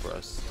do it for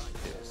us.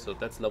 Okay, so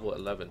that's level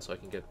 11, so I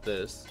can get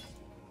this.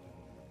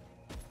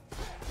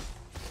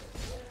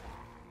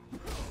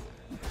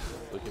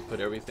 We can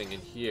put everything in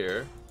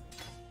here.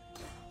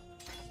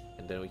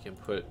 And then we can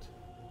put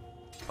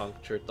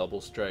puncture,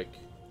 double strike,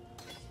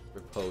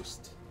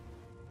 riposte.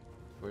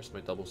 Where's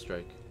my double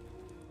strike?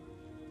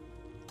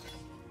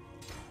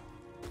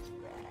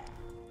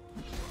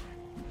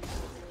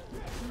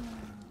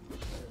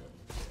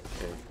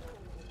 Okay.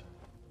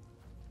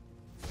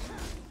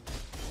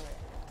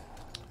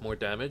 More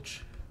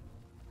damage,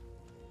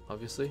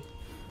 obviously.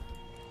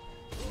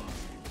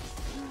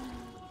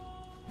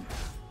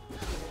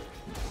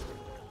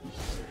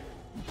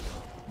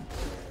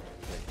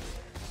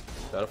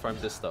 Gotta farm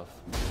this stuff.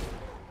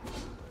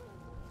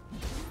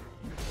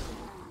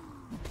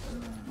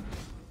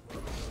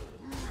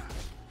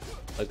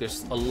 Like,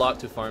 there's a lot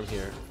to farm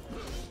here.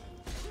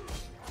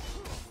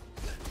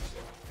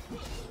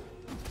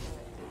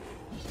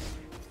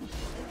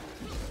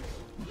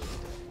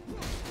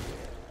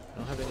 I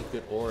don't have any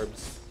good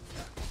orbs.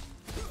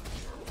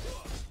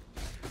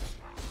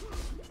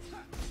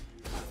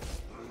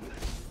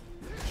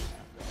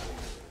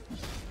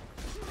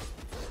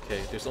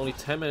 Okay, there's only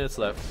 10 minutes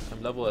left.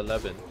 I'm level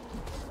 11.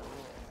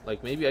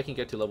 Like, maybe I can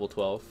get to level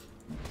 12.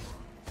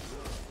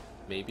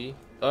 Maybe.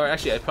 Or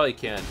actually, I probably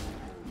can.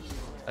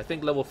 I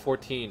think level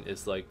 14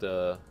 is like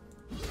the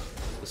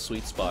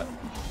sweet spot.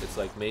 It's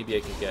like maybe I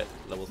can get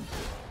level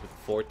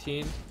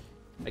 14.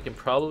 I can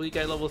probably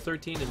get level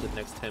 13 in the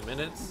next 10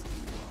 minutes.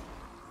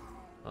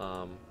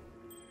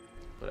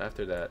 But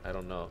after that, I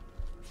don't know.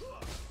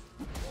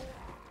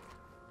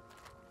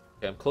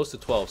 Okay, I'm close to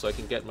 12, so I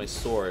can get my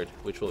sword,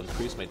 which will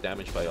increase my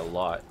damage by a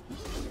lot.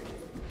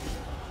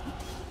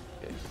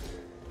 Okay,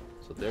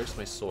 so there's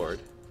my sword.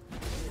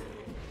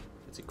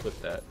 Let's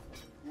equip that.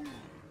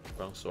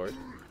 Wrong sword.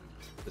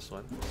 This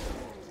one.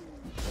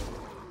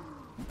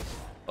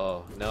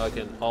 Oh, now I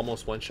can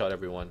almost one-shot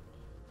everyone.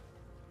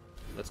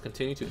 Let's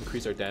continue to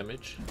increase our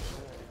damage.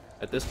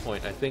 At this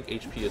point, I think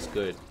HP is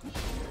good.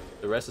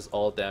 The rest is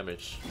all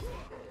damage.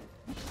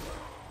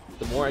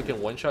 The more I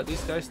can one-shot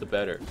these guys, the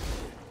better.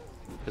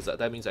 Because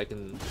that means I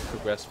can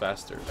progress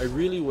faster. I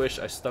really wish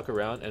I stuck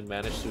around and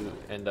managed to,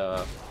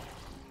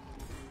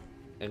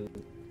 and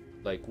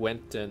like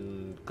went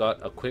and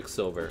got a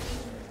Quicksilver.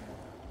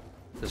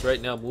 Because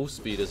right now move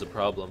speed is a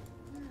problem.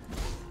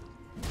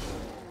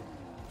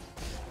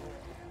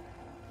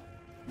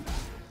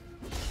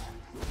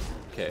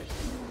 Okay.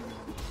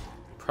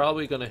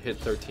 Probably gonna hit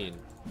 13.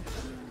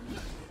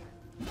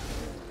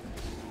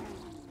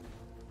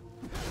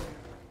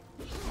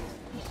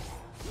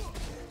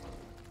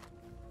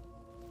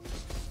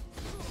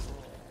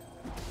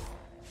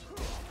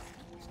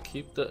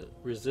 keep the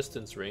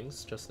resistance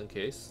rings just in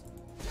case.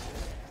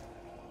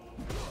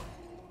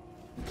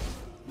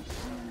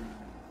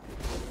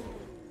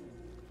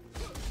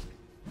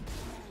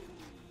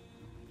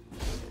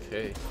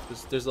 Okay,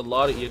 there's a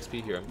lot of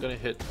EXP here. I'm gonna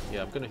hit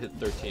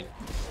 13.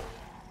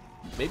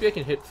 Maybe I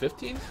can hit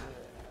 15?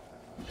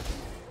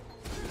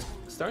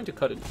 It's starting to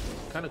cut it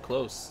kind of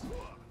close.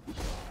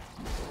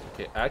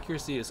 Okay,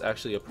 accuracy is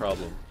actually a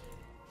problem.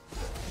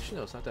 Actually,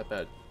 no, it's not that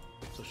bad.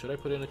 So should I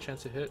put in a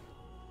chance to hit?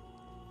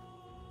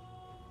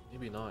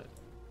 Maybe not.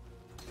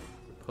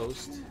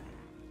 Post.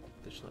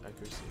 Additional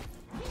accuracy.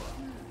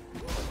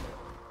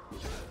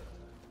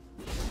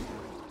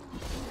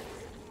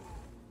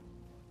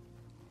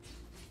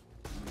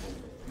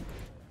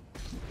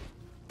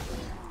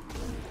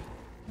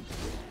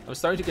 I'm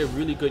starting to get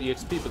really good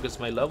EXP because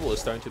my level is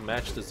starting to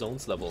match the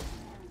zone's level.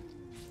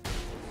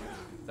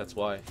 That's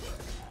why.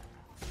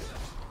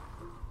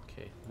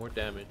 Okay, more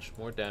damage,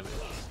 more damage.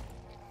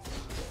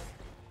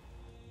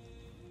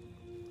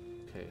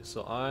 Okay,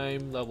 so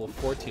I'm level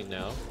 14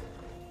 now.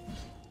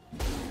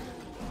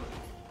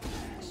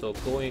 So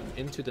going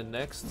into the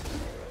next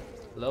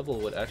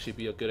level would actually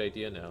be a good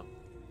idea now.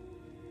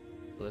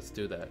 Let's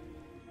do that.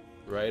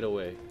 Right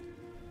away.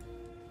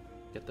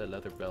 Get that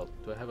leather belt.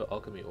 Do I have an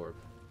alchemy orb?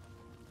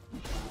 I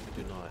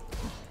do not.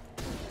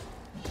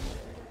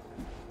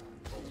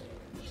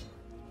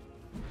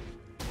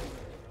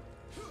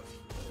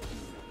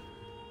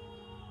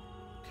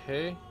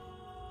 Okay.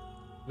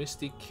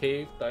 Misty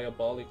Cave,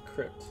 Diabolic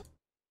Crypt.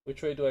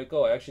 Which way do I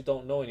go? I actually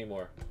don't know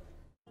anymore.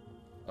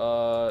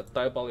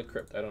 Diabolic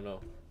Crypt, I don't know.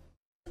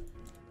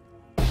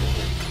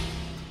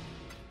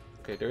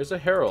 Okay, there's a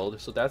herald,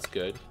 so that's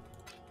good.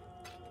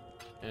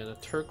 And a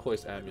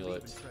turquoise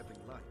amulet.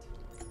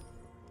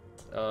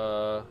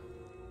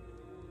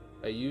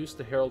 I used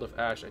the Herald of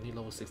Ash. I need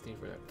level 16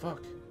 for that.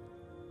 Fuck.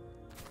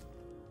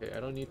 Okay, I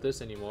don't need this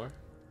anymore.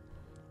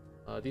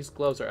 These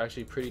gloves are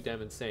actually pretty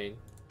damn insane.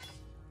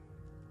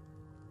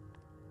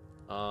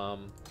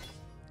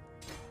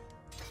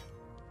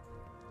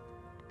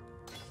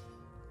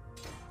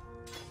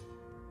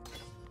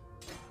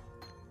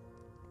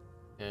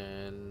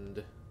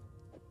 And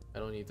I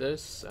don't need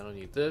this. I don't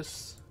need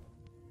this.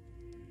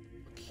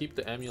 Keep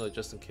the amulet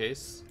just in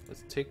case.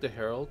 Let's take the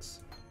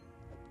heralds.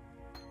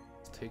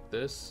 Let's take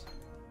this.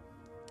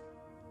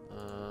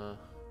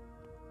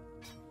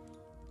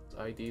 Let's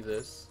ID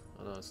this.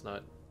 Oh no, it's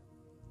not.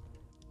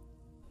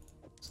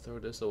 Let's throw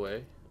this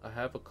away. I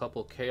have a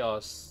couple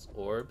chaos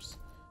orbs,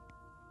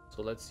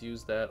 so let's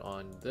use that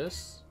on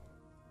this.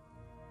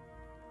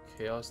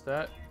 Chaos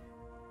that.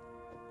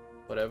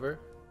 Whatever.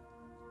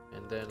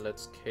 And then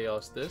let's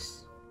chaos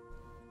this.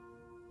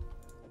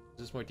 Is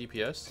this more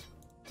DPS?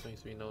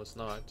 23, no it's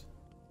not.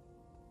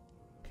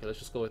 Okay, let's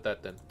just go with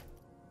that then.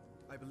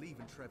 I believe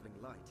in traveling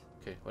light.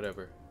 Okay,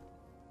 whatever.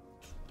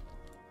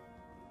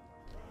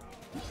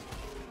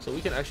 So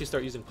we can actually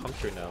start using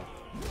puncture now,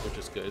 which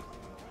is good.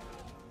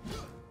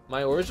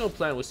 My original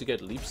plan was to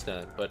get leap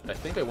slam, but I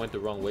think I went the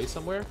wrong way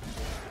somewhere.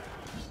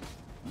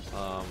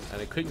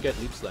 And I couldn't get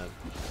leap slam.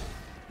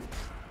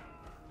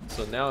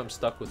 So now I'm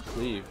stuck with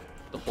cleave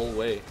the whole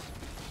way.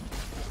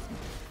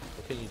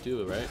 What can you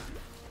do, right?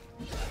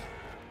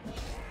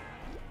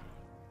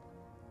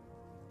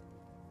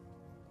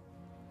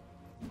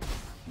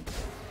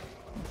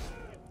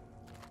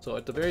 So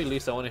at the very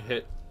least, I want to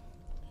hit.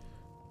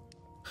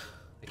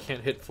 I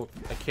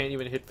can't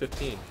even hit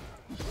 15.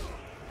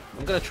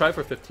 I'm gonna try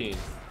for 15.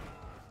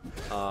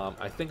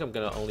 I think I'm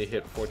gonna only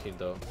hit 14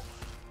 though.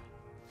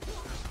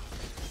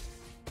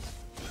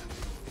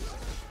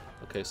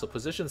 Okay, so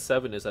position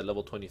 7 is at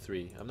level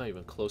 23. I'm not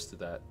even close to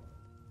that.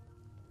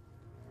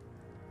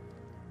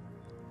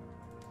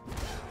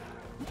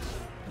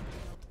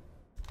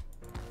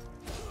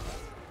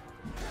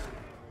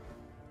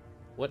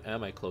 What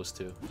am I close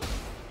to?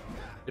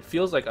 It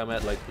feels like I'm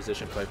at like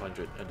position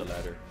 500 in the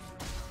ladder.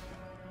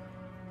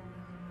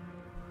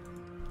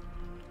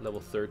 Level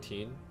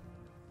 13.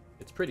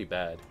 It's pretty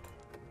bad.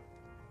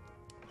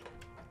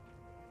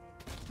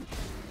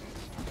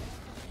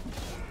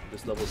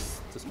 This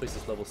place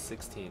is level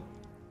 16.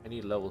 I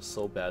need levels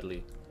so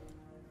badly.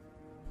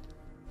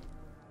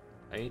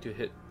 I need to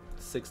hit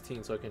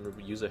 16 so I can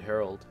use a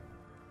herald.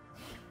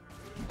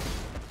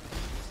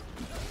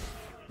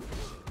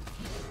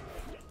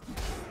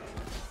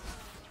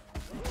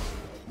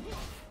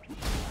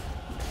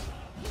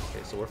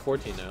 Okay, so we're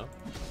 14 now.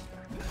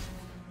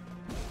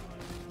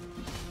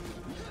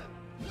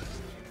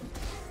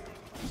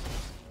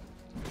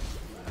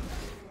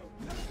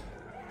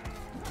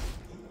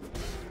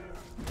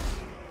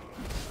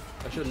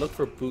 I should look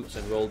for boots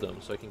and roll them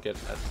so I can get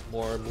at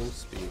more move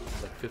speed,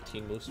 like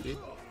 15 move speed.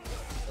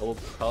 That will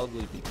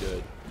probably be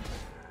good.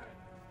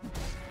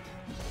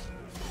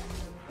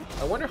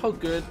 I wonder how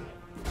good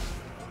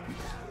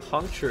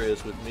puncture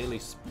is with melee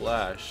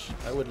splash.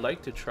 I would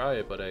like to try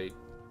it, but I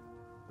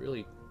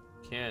really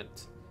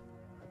can't.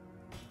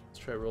 Let's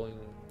try rolling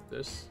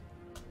this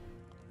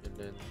and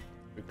then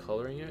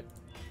recoloring it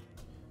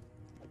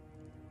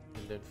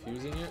and then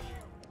fusing it.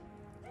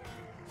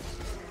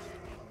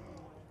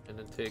 and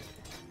then take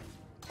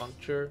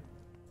puncture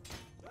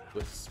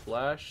with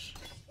splash.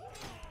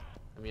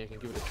 I mean, I can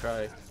give it a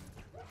try.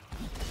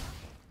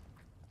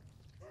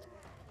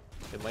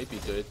 It might be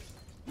good.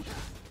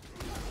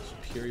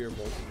 Superior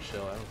molten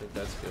shell. I don't think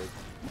that's good.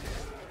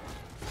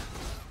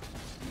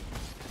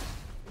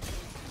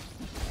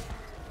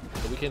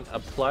 So we can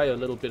apply a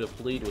little bit of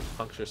bleed with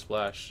puncture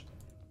splash.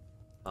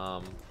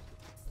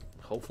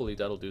 Hopefully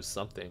that'll do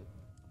something.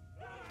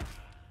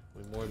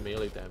 With more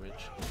melee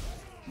damage.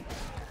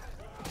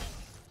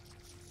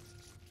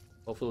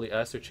 Hopefully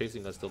as they're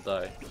chasing us, they'll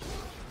die.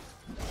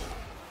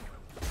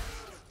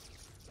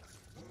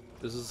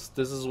 This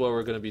is what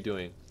we're gonna be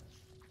doing.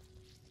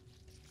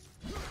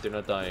 They're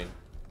not dying.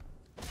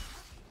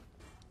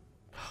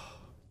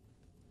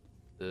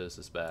 This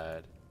is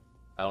bad.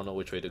 I don't know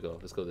which way to go.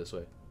 Let's go this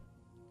way.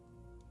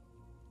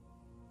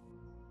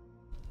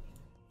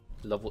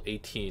 Level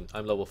 18.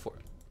 I'm level 4.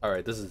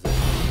 Alright, this is it.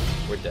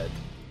 We're dead.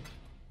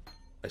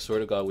 I swear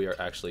to God, we are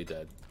actually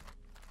dead.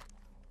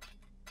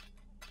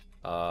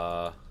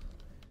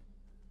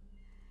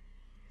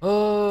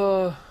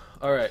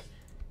 Alright.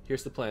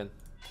 Here's the plan.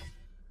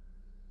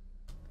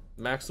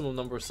 Maximum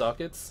number of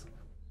sockets.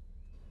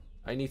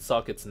 I need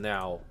sockets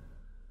now.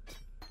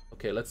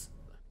 Okay, let's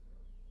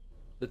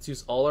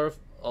use all of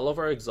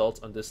our exalts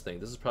on this thing.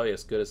 This is probably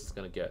as good as it's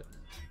gonna get.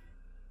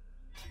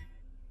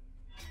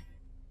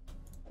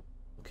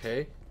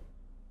 Okay.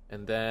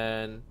 And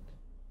then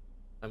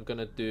I'm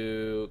gonna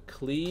do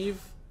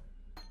cleave,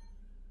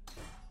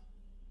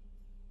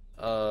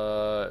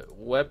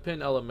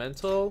 weapon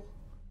elemental.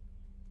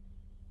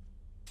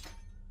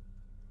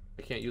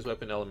 I can't use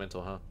weapon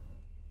elemental, huh?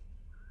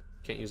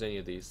 Can't use any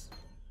of these.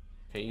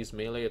 Can't use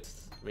melee.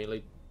 It's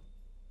melee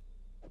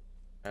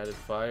added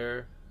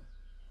fire.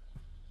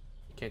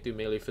 Can't do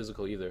melee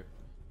physical either.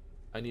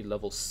 I need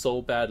levels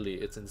so badly.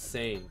 It's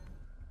insane.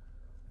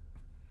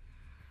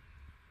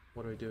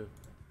 What do I do?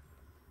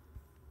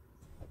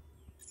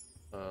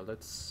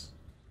 Let's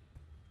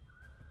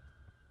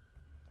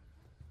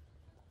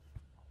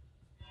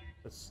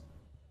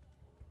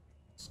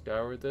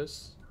scour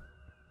this.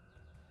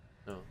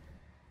 No.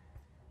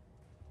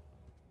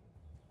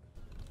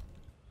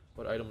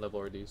 What item level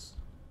are these?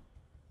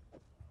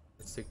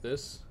 Let's take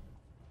this.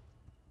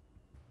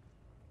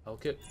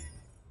 Elk it.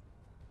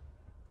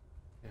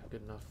 Yeah,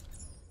 good enough.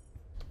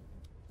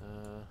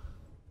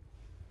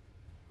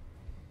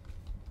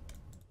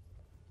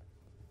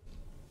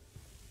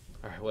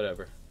 Alright,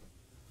 whatever.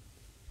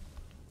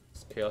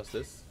 Let's chaos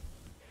this.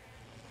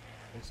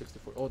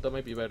 164. Oh, that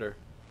might be better.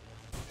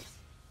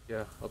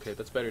 Yeah, okay,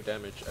 that's better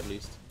damage at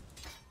least.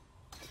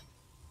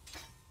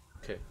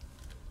 Okay.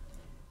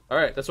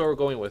 Alright, that's what we're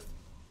going with.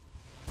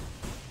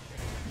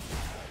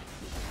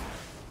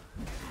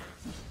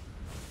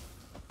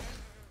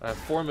 I have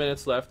 4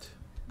 minutes left.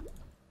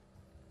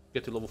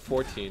 Get to level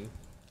 14.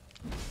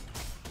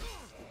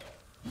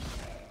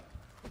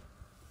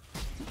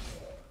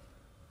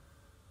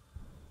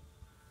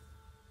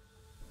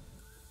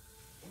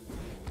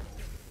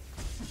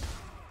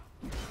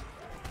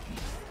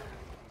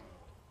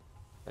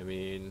 I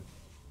mean,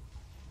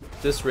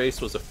 this race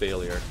was a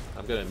failure.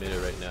 I'm gonna admit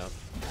it right now.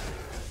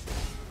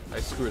 I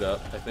screwed up,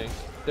 I think.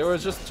 There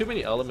was just too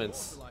many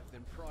elements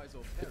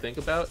to think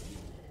about.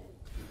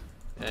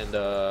 And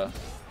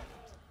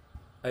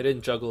I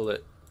didn't juggle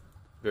it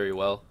very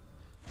well.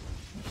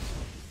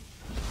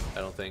 I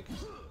don't think.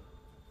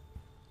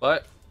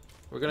 But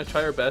we're gonna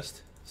try our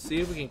best. See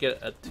if we can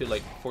get to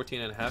like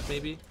 14 and a half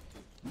maybe.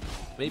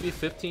 Maybe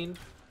 15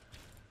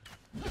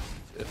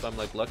 if I'm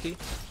like lucky.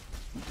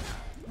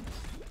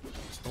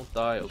 Just don't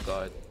die, oh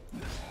god.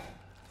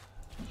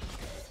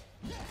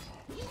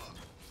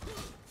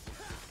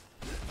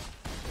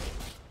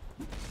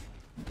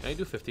 Can I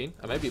do 15?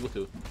 I might be able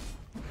to.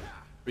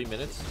 3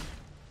 minutes?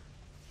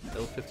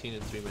 Level 15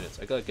 in 3 minutes.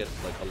 I gotta get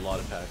like a lot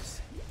of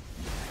packs.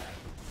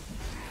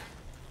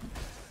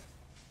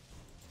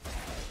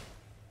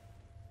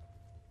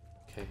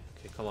 Okay,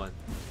 come on.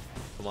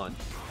 Come on.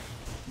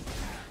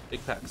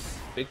 Big packs.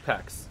 Big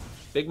packs.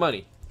 Big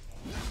money.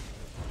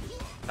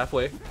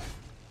 Halfway.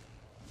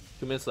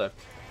 2 minutes left.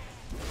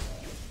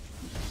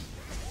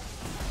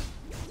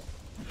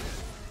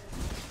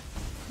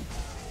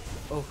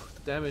 Oh,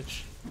 the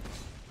damage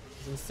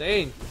is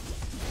insane.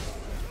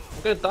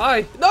 I'm gonna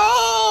die.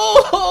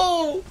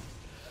 No!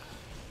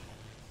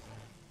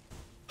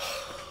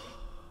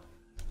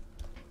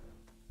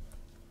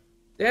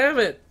 Damn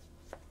it!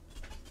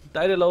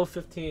 Died at level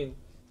 15.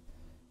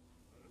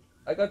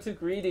 I got too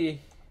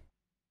greedy.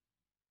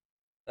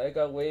 I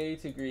got way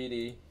too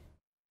greedy.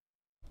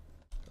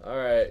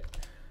 Alright.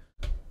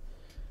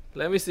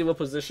 Let me see what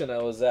position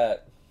I was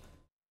at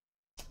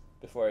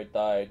before I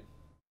died.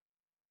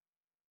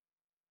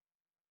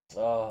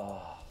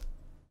 Oh.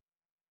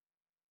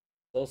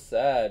 So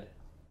sad.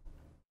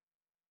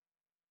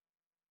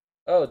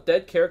 Oh,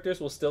 dead characters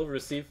will still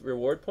receive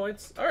reward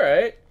points?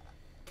 Alright.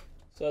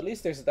 So at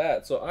least there's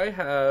that. So I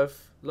have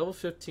level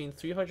 15,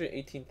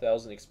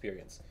 318,000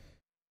 experience.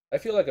 I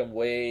feel like I'm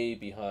way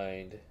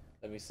behind.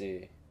 Let me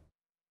see.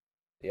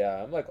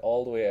 Yeah, I'm like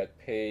all the way at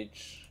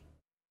page,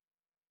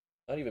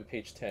 not even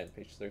page 10,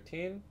 page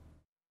 13,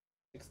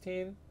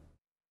 16.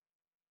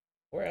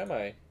 Where am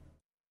I?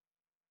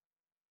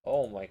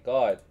 Oh my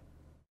god.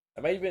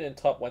 Am I even in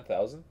top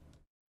 1,000?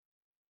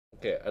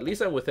 Okay, at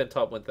least I'm within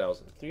top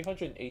 1,000.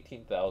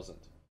 318,000.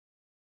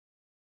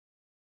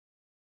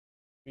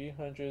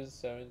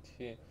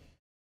 317.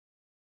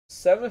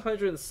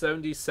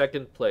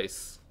 772nd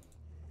place.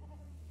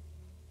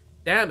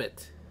 Damn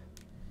it.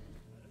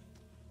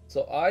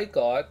 So I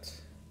got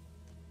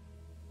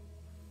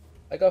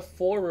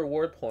 4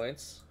 reward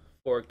points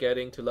for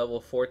getting to level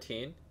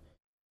 14.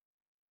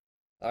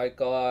 I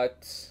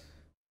got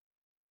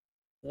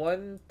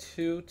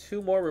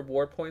two more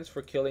reward points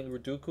for killing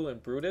Ruduku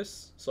and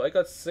Brutus. So I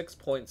got 6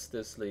 points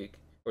this league,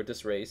 or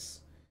this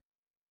race.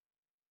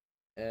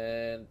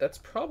 And that's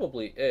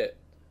probably it.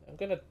 I'm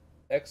gonna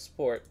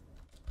export.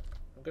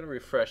 I'm gonna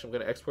refresh. I'm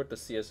gonna export the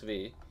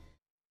CSV.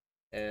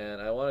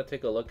 And I want to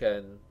take a look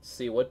and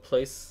see what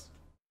place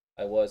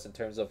I was in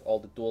terms of all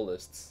the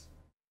duelists.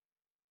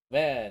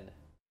 Man,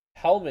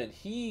 Hellman,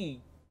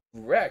 he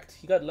wrecked.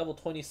 He got level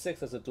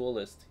 26 as a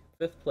duelist.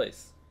 5th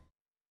place.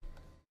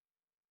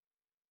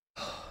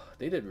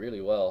 They did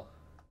really well.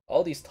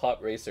 All these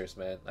top racers,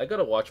 man. I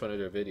gotta watch one of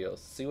their videos,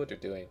 see what they're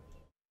doing.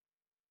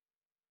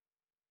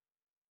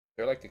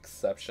 They're like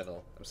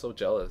exceptional. I'm so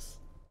jealous.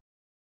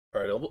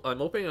 Alright,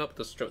 I'm opening up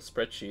the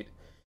spreadsheet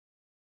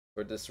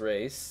for this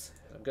race.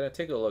 I'm gonna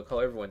take a look how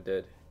everyone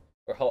did,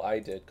 or how I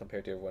did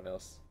compared to everyone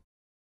else.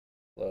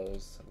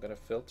 Close. I'm gonna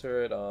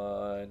filter it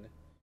on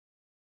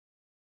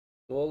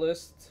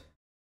duelist,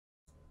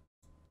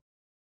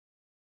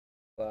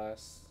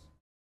 class,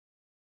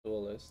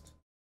 duelist,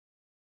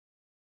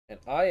 and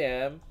I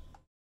am.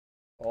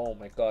 Oh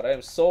my god, I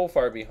am so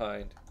far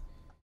behind.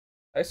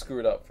 I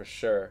screwed up for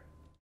sure.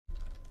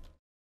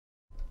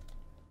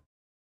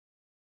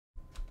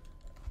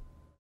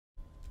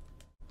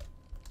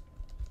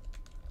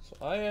 So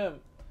I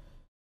am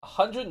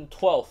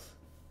 112th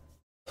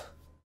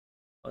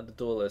on the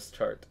duelist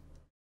chart.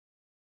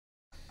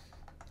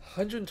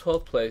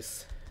 112th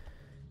place.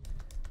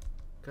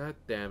 God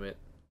damn it.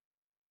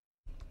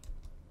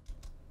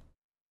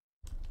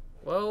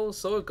 Well,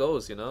 so it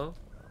goes, you know?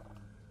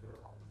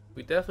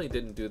 We definitely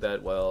didn't do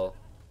that well.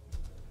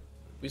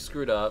 We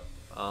screwed up.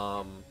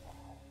 I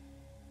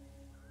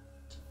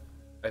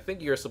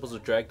think you're supposed to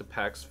drag the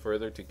packs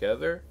further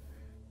together.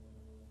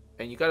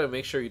 And you gotta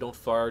make sure you don't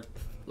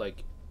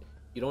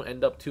you don't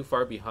end up too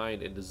far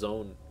behind in the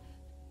zone.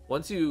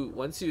 Once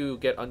you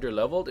get under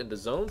leveled in the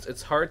zones,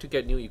 it's hard to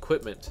get new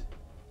equipment.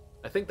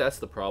 I think that's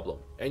the problem.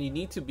 And you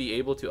need to be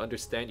able to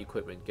understand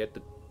equipment, get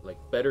the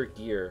better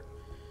gear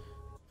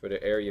for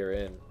the area you're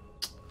in.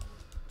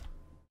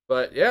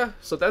 But yeah,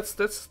 so that's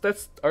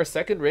our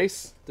second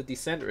race, the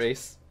descent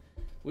race.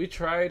 We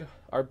tried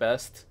our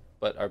best,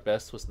 but our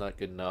best was not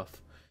good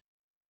enough.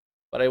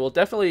 But I will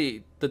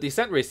definitely, the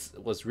descent race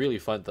was really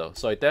fun though,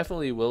 so I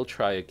definitely will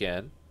try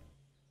again.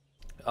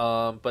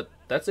 But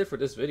that's it for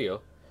this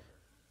video.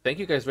 Thank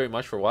you guys very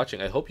much for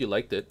watching. I hope you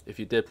liked it. If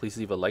you did, please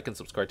leave a like and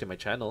subscribe to my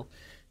channel.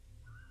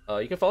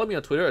 You can follow me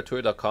on Twitter at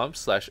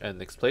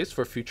twitter.com/nxplays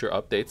for future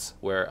updates,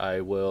 where I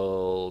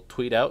will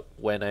tweet out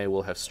when I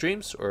will have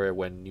streams or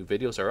when new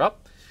videos are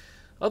up.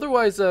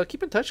 Otherwise,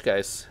 keep in touch,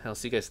 guys. I'll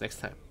see you guys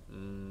next time.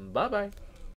 Bye-bye.